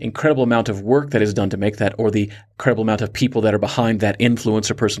either the incredible amount of work that is done to make that, or the incredible amount of people that are behind that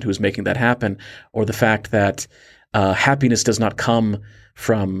influencer person who's making that happen, or the fact that happiness does not come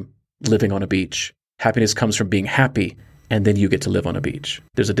from living on a beach. Happiness comes from being happy, and then you get to live on a beach.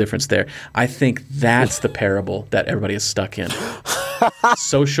 There's a difference there. I think that's the parable that everybody is stuck in.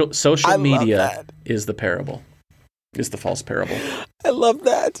 Social media is the parable, is the false parable. I love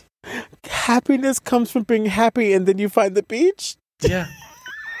that. Happiness comes from being happy, and then you find the beach. Yeah.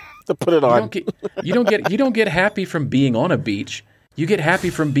 To put it on. You don't get happy from being on a beach. You get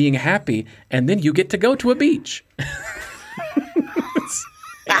happy from being happy, and then you get to go to a beach.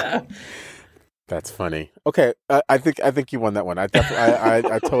 Yeah. That's funny. Okay, I think you won that one. I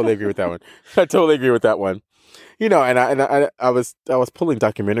totally agree with that one. I totally agree with that one. And I was pulling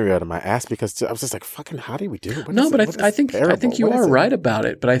documentary out of my ass because I was just like, fucking, how do we do it? I think you are right about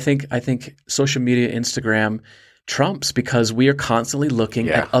it. But I think social media, Instagram trumps, because we are constantly looking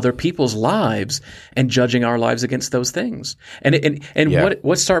at other people's lives and judging our lives against those things. And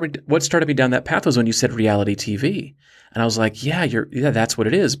what started me down that path was when you said reality TV. And I was like, that's what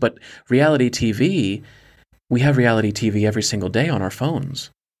it is. But reality TV, we have reality TV every single day on our phones.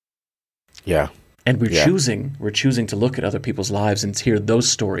 Yeah. And we're choosing to look at other people's lives and hear those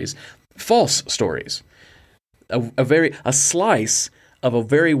stories, false stories, a slice of a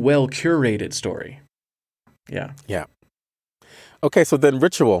very well curated story. Yeah. Yeah. Okay, so then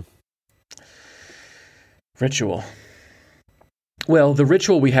ritual. Ritual. Well, the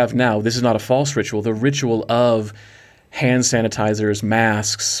ritual we have now, this is not a false ritual. The ritual of hand sanitizers,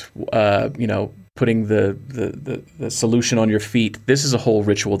 masks, putting the solution on your feet. This is a whole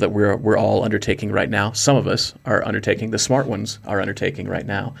ritual that we're all undertaking right now. Some of us are undertaking. The smart ones are undertaking right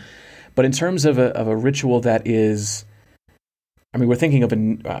now. But in terms of a ritual that is, I'm thinking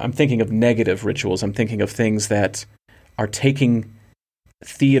of negative rituals. I'm thinking of things that are taking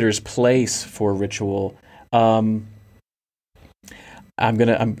theater's place for ritual. I'm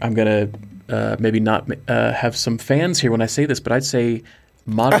gonna maybe not have some fans here when I say this, but I'd say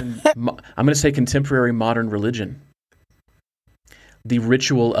modern. I'm going to say contemporary modern religion. the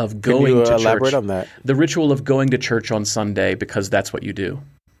ritual of Can going you to elaborate church. on that? The ritual of going to church on Sunday because that's what you do.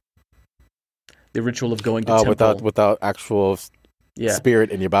 The ritual of going to temple. Without actual Yeah.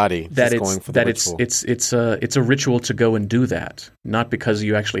 spirit in your body, That just it's going for the that ritual. it's a ritual to go and do that, not because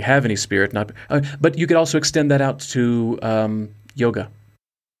you actually have any spirit. But you could also extend that out to yoga,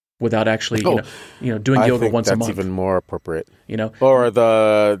 without actually doing I yoga think once a that's month. even more appropriate. Or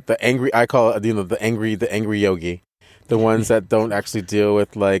the angry, I call it, the angry yogi, the ones that don't actually deal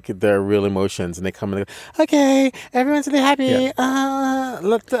with like their real emotions, and they come and they go, okay, everyone's really happy. Yeah.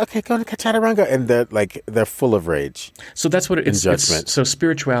 Okay, go to chaturanga, and they're full of rage. So that's what it's. Judgment. So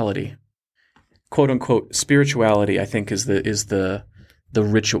spirituality, quote unquote, spirituality, I think is the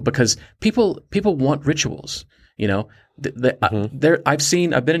ritual, because people want rituals. I've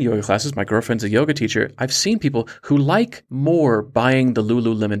been in yoga classes. My girlfriend's a yoga teacher. I've seen people who like more buying the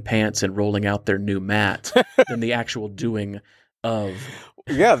Lululemon pants and rolling out their new mat than the actual doing of.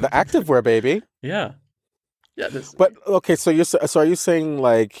 Yeah, the activewear, baby. Yeah. Yeah. But okay, so are you saying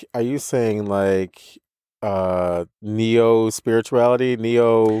like neo spirituality,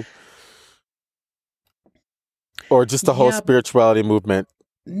 or just the whole spirituality movement?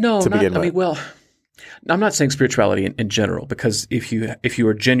 No, I'm not saying spirituality in general, because if you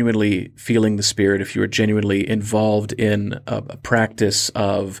are genuinely feeling the spirit, if you are genuinely involved in a practice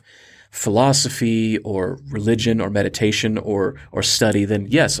of philosophy or religion or meditation or study, then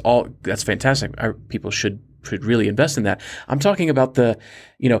yes, that's fantastic. People should really invest in that. I'm talking about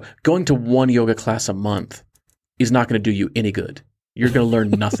going to one yoga class a month is not going to do you any good. You're going to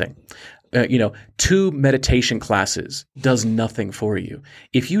learn nothing. 2 meditation classes does nothing for you.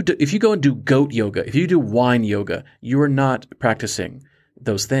 If you go and do goat yoga, if you do wine yoga, you are not practicing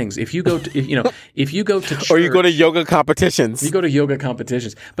those things. If you go to church, or you go to yoga competitions,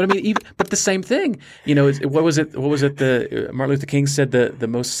 But I mean, but the same thing. What was it? Martin Luther King said the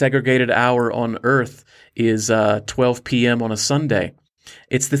most segregated hour on earth is 12 p.m. on a Sunday.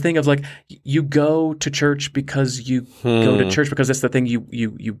 It's the thing of like, you go to church because you go to church because that's the thing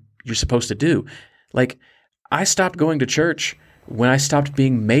you're supposed to do. Like, I stopped going to church when I stopped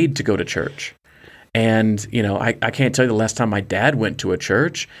being made to go to church. And, I can't tell you the last time my dad went to a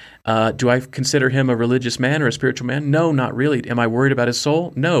church. Do I consider him a religious man or a spiritual man? No, not really. Am I worried about his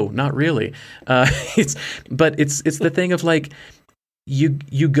soul? No, not really. It's the thing of like,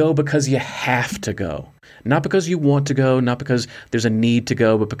 you go because you have to go. Not because you want to go, not because there's a need to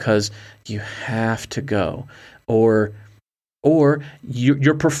go, but because you have to go. Or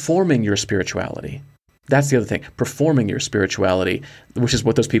you're performing your spirituality. That's the other thing, performing your spirituality, which is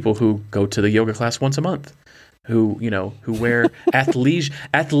what those people who go to the yoga class once a month, who wear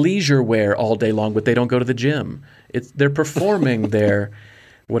athleisure wear all day long, but they don't go to the gym. They're performing their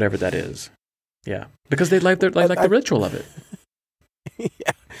whatever that is. Yeah, because they like the ritual of it.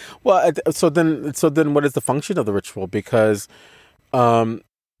 Yeah. Well, so then what is the function of the ritual? Because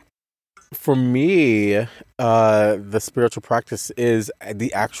for me, the spiritual practice is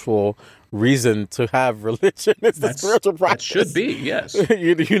the actual reason to have religion. It's the spiritual practice. That should be, yes.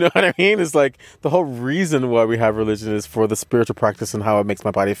 You know what I mean? It's like the whole reason why we have religion is for the spiritual practice and how it makes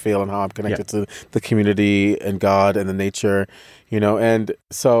my body feel and how I'm connected to the community and God and the nature, And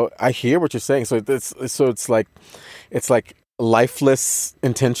so I hear what you're saying. So it's like lifeless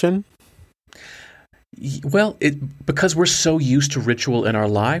intention. Well, because we're so used to ritual in our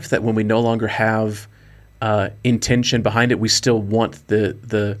life that when we no longer have intention behind it, we still want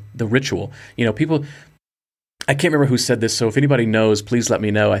the ritual. People. I can't remember who said this, so if anybody knows, please let me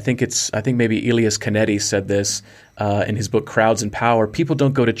know. I think maybe Elias Canetti said this in his book Crowds and Power. People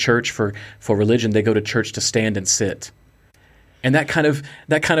don't go to church for religion; they go to church to stand and sit. And that kind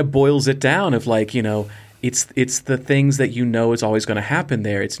of boils it down of like, It's the things that is always going to happen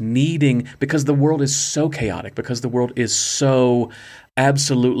there. It's needing, because the world is so chaotic, because the world is so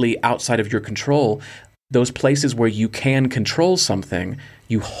absolutely outside of your control, those places where you can control something,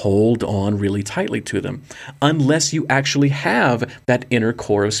 you hold on really tightly to them, unless you actually have that inner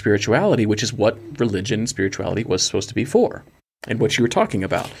core of spirituality, which is what religion and spirituality was supposed to be for, and what you were talking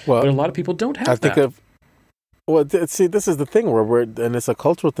about. Well, but a lot of people don't have that. Well, see, this is the thing and it's a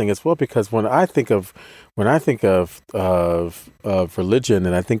cultural thing as well, because when I think of religion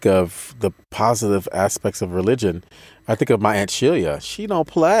and I think of the positive aspects of religion, I think of my Aunt Sheila. She don't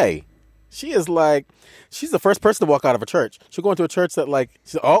play. She's the first person to walk out of a church. She'll go into a church that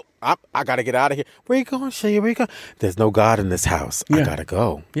I got to get out of here. Where you going, Sheila? Where you going? There's no God in this house. Yeah. I got to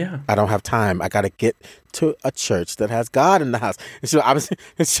go. Yeah. I don't have time. I got to get to a church that has God in the house.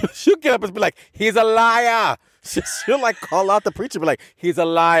 And she'll get up and be like, he's a liar. She'll like call out the preacher, be like, he's a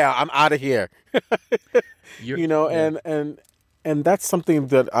liar. I'm out of here. And and that's something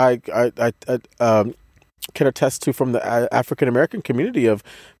that I can attest to from the African American community of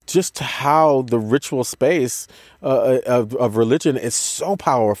just how the ritual space of religion is so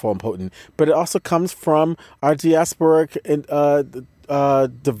powerful and potent. But it also comes from our diasporic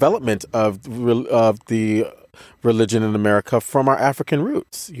development of the religion in America from our African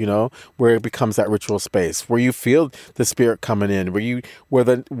roots, where it becomes that ritual space where you feel the spirit coming in, where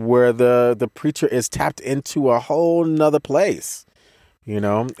the preacher is tapped into a whole nother place,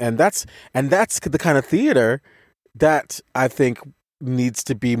 and that's the kind of theater that I think needs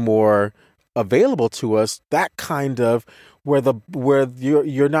to be more available to us. That kind of where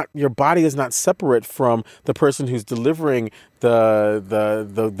your body is not separate from the person who's delivering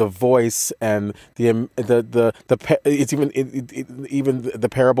the voice and it's even the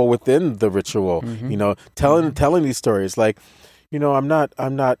parable within the ritual. Telling these stories like, I'm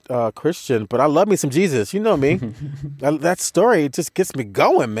not Christian, but I love me some Jesus. You know me. That story just gets me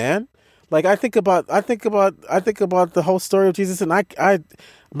going, man. Like I think about the whole story of Jesus, and I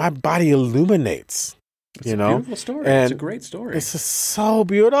my body illuminates. It's a beautiful story. And it's a great story. It's just so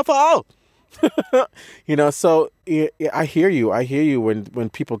beautiful. So I hear you. I hear you when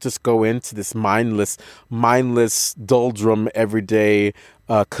people just go into this mindless, doldrum, everyday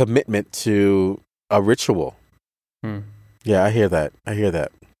commitment to a ritual. Yeah, I hear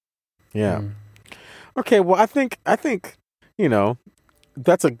that. Yeah. Okay. Well, I think that's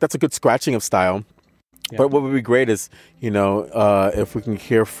a good scratching of style. Yeah. But what would be great is if we can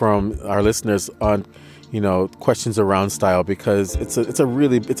hear from our listeners on questions around style, because it's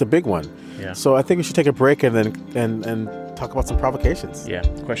a big one. Yeah. So I think we should take a break and then talk about some provocations. Yeah.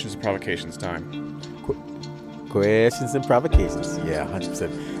 Questions and provocations time. Questions and provocations. Yeah,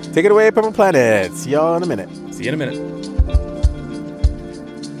 100%. Take it away, Purple Planet. See y'all in a minute. See you in a minute.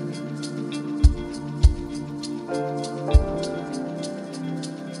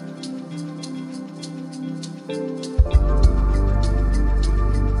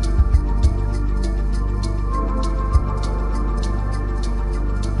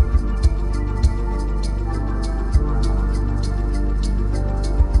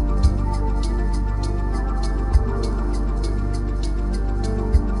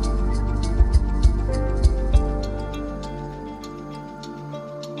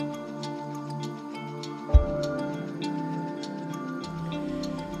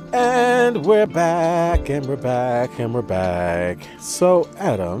 And we're back, and we're back, and we're back. So,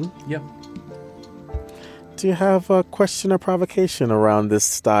 Adam. Yep. Do you have a question or provocation around this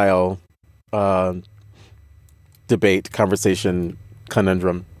style debate, conversation,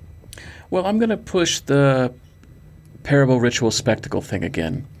 conundrum? Well, I'm going to push the parable, ritual, spectacle thing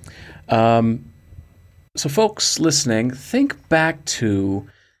again. So, folks listening, think back to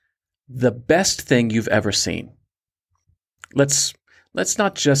the best thing you've ever seen. Let's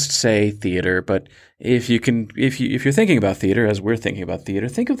not just say theater, but if you're thinking about theater, as we're thinking about theater,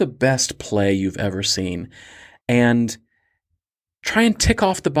 think of the best play you've ever seen and try and tick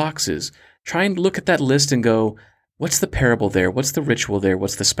off the boxes. Try and look at that list and go, what's the parable there? What's the ritual there?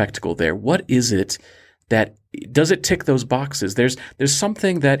 What's the spectacle there? What is it that does it tick those boxes? There's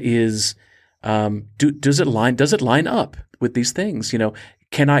something that is does it line up with these things?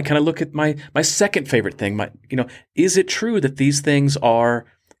 Can I look at my second favorite thing? Is it true that these things are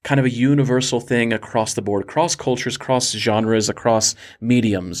kind of a universal thing across the board, across cultures, across genres, across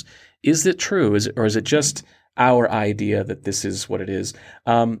mediums? Is it true? Or is it just our idea that this is what it is?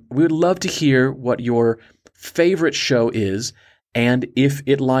 We would love to hear what your favorite show is, and if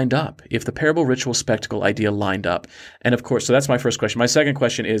it lined up, if the parable, ritual, spectacle idea lined up. And of course, so that's my first question. My second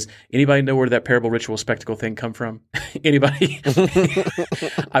question is, anybody know where that parable, ritual, spectacle thing come from? Anybody?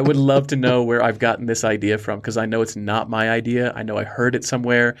 I would love to know where I've gotten this idea from, because I know it's not my idea. I know I heard it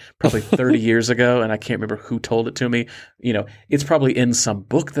somewhere probably 30 years ago, and I can't remember who told it to me. It's probably in some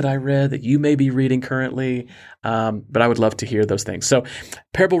book that I read that you may be reading currently, but I would love to hear those things. So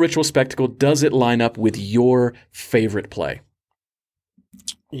parable, ritual, spectacle, does it line up with your favorite play?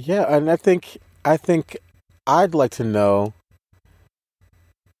 Yeah, and I think I'd like to know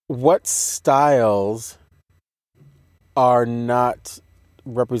what styles are not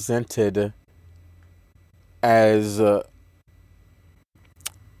represented as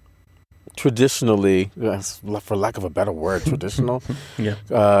traditionally, for lack of a better word, traditional. Yeah.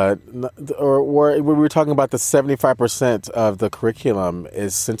 Or we were talking about the 75% of the curriculum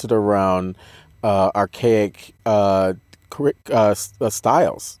is centered around archaic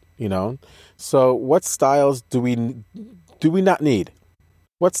styles, So what styles do we not need?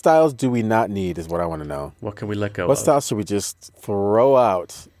 What styles do we not need is what I want to know. What can we let go of? What styles should we just throw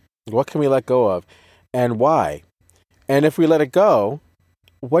out? What can we let go of? And why? And if we let it go,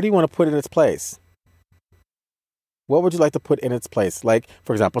 what do you want to put in its place? What would you like to put in its place? Like,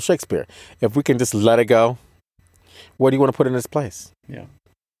 for example, Shakespeare. If we can just let it go, what do you want to put in its place? Yeah.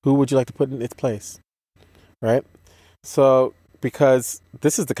 Who would you like to put in its place? Right? So, because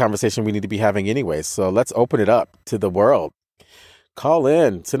this is the conversation we need to be having anyway. So let's open it up to the world. Call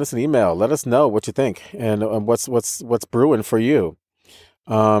in, send us an email, let us know what you think and what's brewing for you.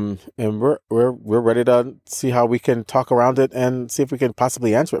 And we're ready to see how we can talk around it and see if we can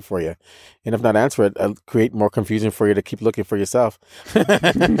possibly answer it for you. And if not answer it, create more confusion for you to keep looking for yourself.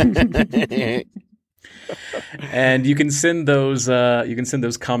 And you can send those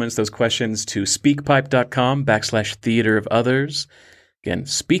comments, those questions to speakpipe.com/theater of others. Again,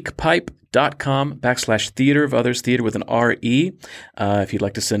 speakpipe.com/theater of others, theater with an R-E. If you'd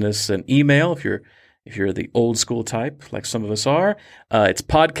like to send us an email, if you're the old school type, like some of us are, it's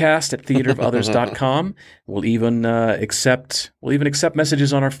podcast@theaterofothers.com. We'll even accept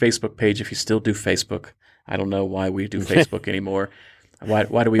messages on our Facebook page if you still do Facebook. I don't know why we do Facebook anymore. Why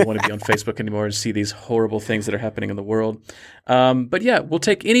do we want to be on Facebook anymore and see these horrible things that are happening in the world? But yeah, we'll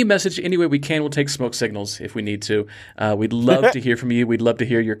take any message any way we can. We'll take smoke signals if we need to. We'd love to hear from you. We'd love to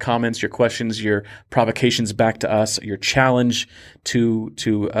hear your comments, your questions, your provocations back to us, your challenge to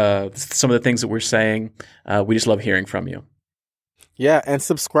some of the things that we're saying. We just love hearing from you. Yeah, and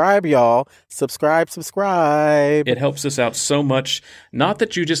subscribe, y'all. Subscribe. It helps us out so much. Not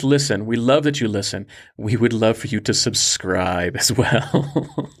that you just listen. We love that you listen. We would love for you to subscribe as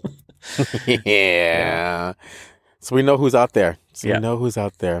well. Yeah. So we know who's out there.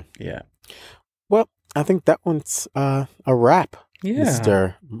 Yeah. Well, I think that one's a wrap,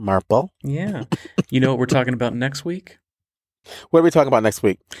 Mr. Marple. Yeah. You know what we're talking about next week? What are we talking about next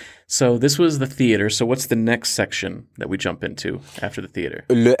week? So this was the theater. So what's the next section that we jump into after the theater?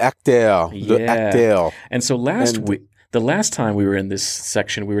 Le acteur. And so the last time we were in this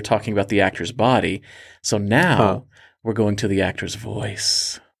section, we were talking about the actor's body. So now we're going to the actor's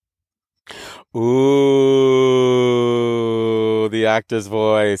voice. Ooh, the actor's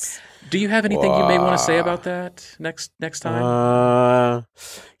voice. Do you have anything you may want to say about that next time?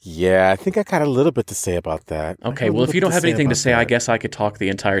 Yeah, I think I got a little bit to say about that. Okay, well, if you don't have anything to say, I guess I could talk the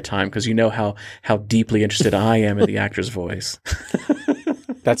entire time because you know how deeply interested I am in the actor's voice.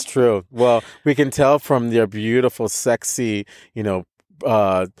 That's true. Well, we can tell from their beautiful, sexy,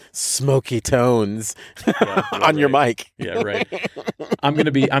 smoky tones on your mic. Yeah, right. I'm gonna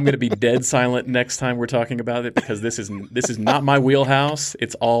be dead silent next time we're talking about it because this is not my wheelhouse.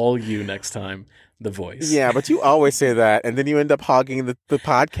 It's all you next time. The voice. Yeah, but you always say that, and then you end up hogging the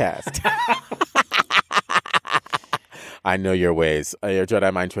podcast. I know your ways. Your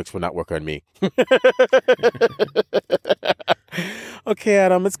Jedi mind tricks will not work on me. Okay,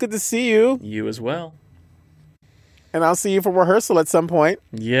 Adam, it's good to see you. You as well. And I'll see you for rehearsal at some point.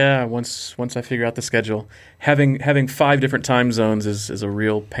 Yeah, once I figure out the schedule. Having 5 different time zones is a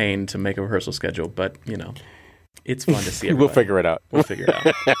real pain to make a rehearsal schedule, but it's fun to see everybody. We'll figure it out.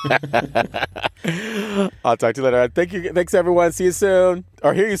 I'll talk to you later. Thank you. Thanks, everyone. See you soon.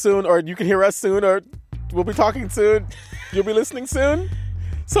 Or hear you soon. Or you can hear us soon. Or we'll be talking soon. You'll be listening soon.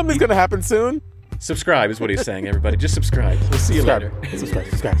 Something's going to happen soon. Subscribe is what he's saying, everybody. Just subscribe. We'll see you later.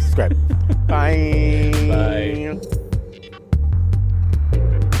 Subscribe. Bye. Bye.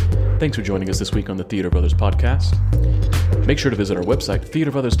 Thanks for joining us this week on the Theater Brothers podcast. Make sure to visit our website,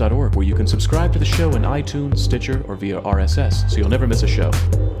 theaterofothers.org, where you can subscribe to the show in iTunes, Stitcher, or via RSS, so you'll never miss a show.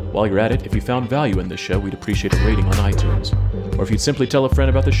 While you're at it, if you found value in this show, we'd appreciate a rating on iTunes. Or if you'd simply tell a friend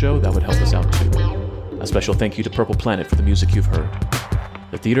about the show, that would help us out too. A special thank you to Purple Planet for the music you've heard.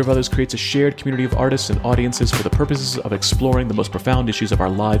 The Theater of Others creates a shared community of artists and audiences for the purposes of exploring the most profound issues of our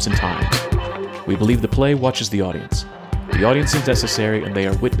lives and times. We believe the play watches the audience. The audience is necessary, and they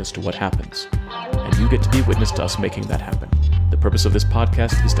are witness to what happens. And you get to be witness to us making that happen. The purpose of this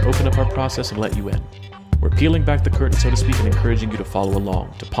podcast is to open up our process and let you in. We're peeling back the curtain, so to speak, and encouraging you to follow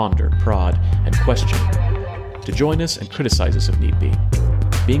along, to ponder, prod, and question, to join us and criticize us if need be.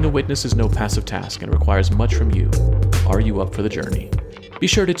 Being a witness is no passive task and requires much from you. Are you up for the journey? Be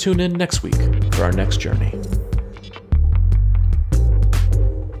sure to tune in next week for our next journey.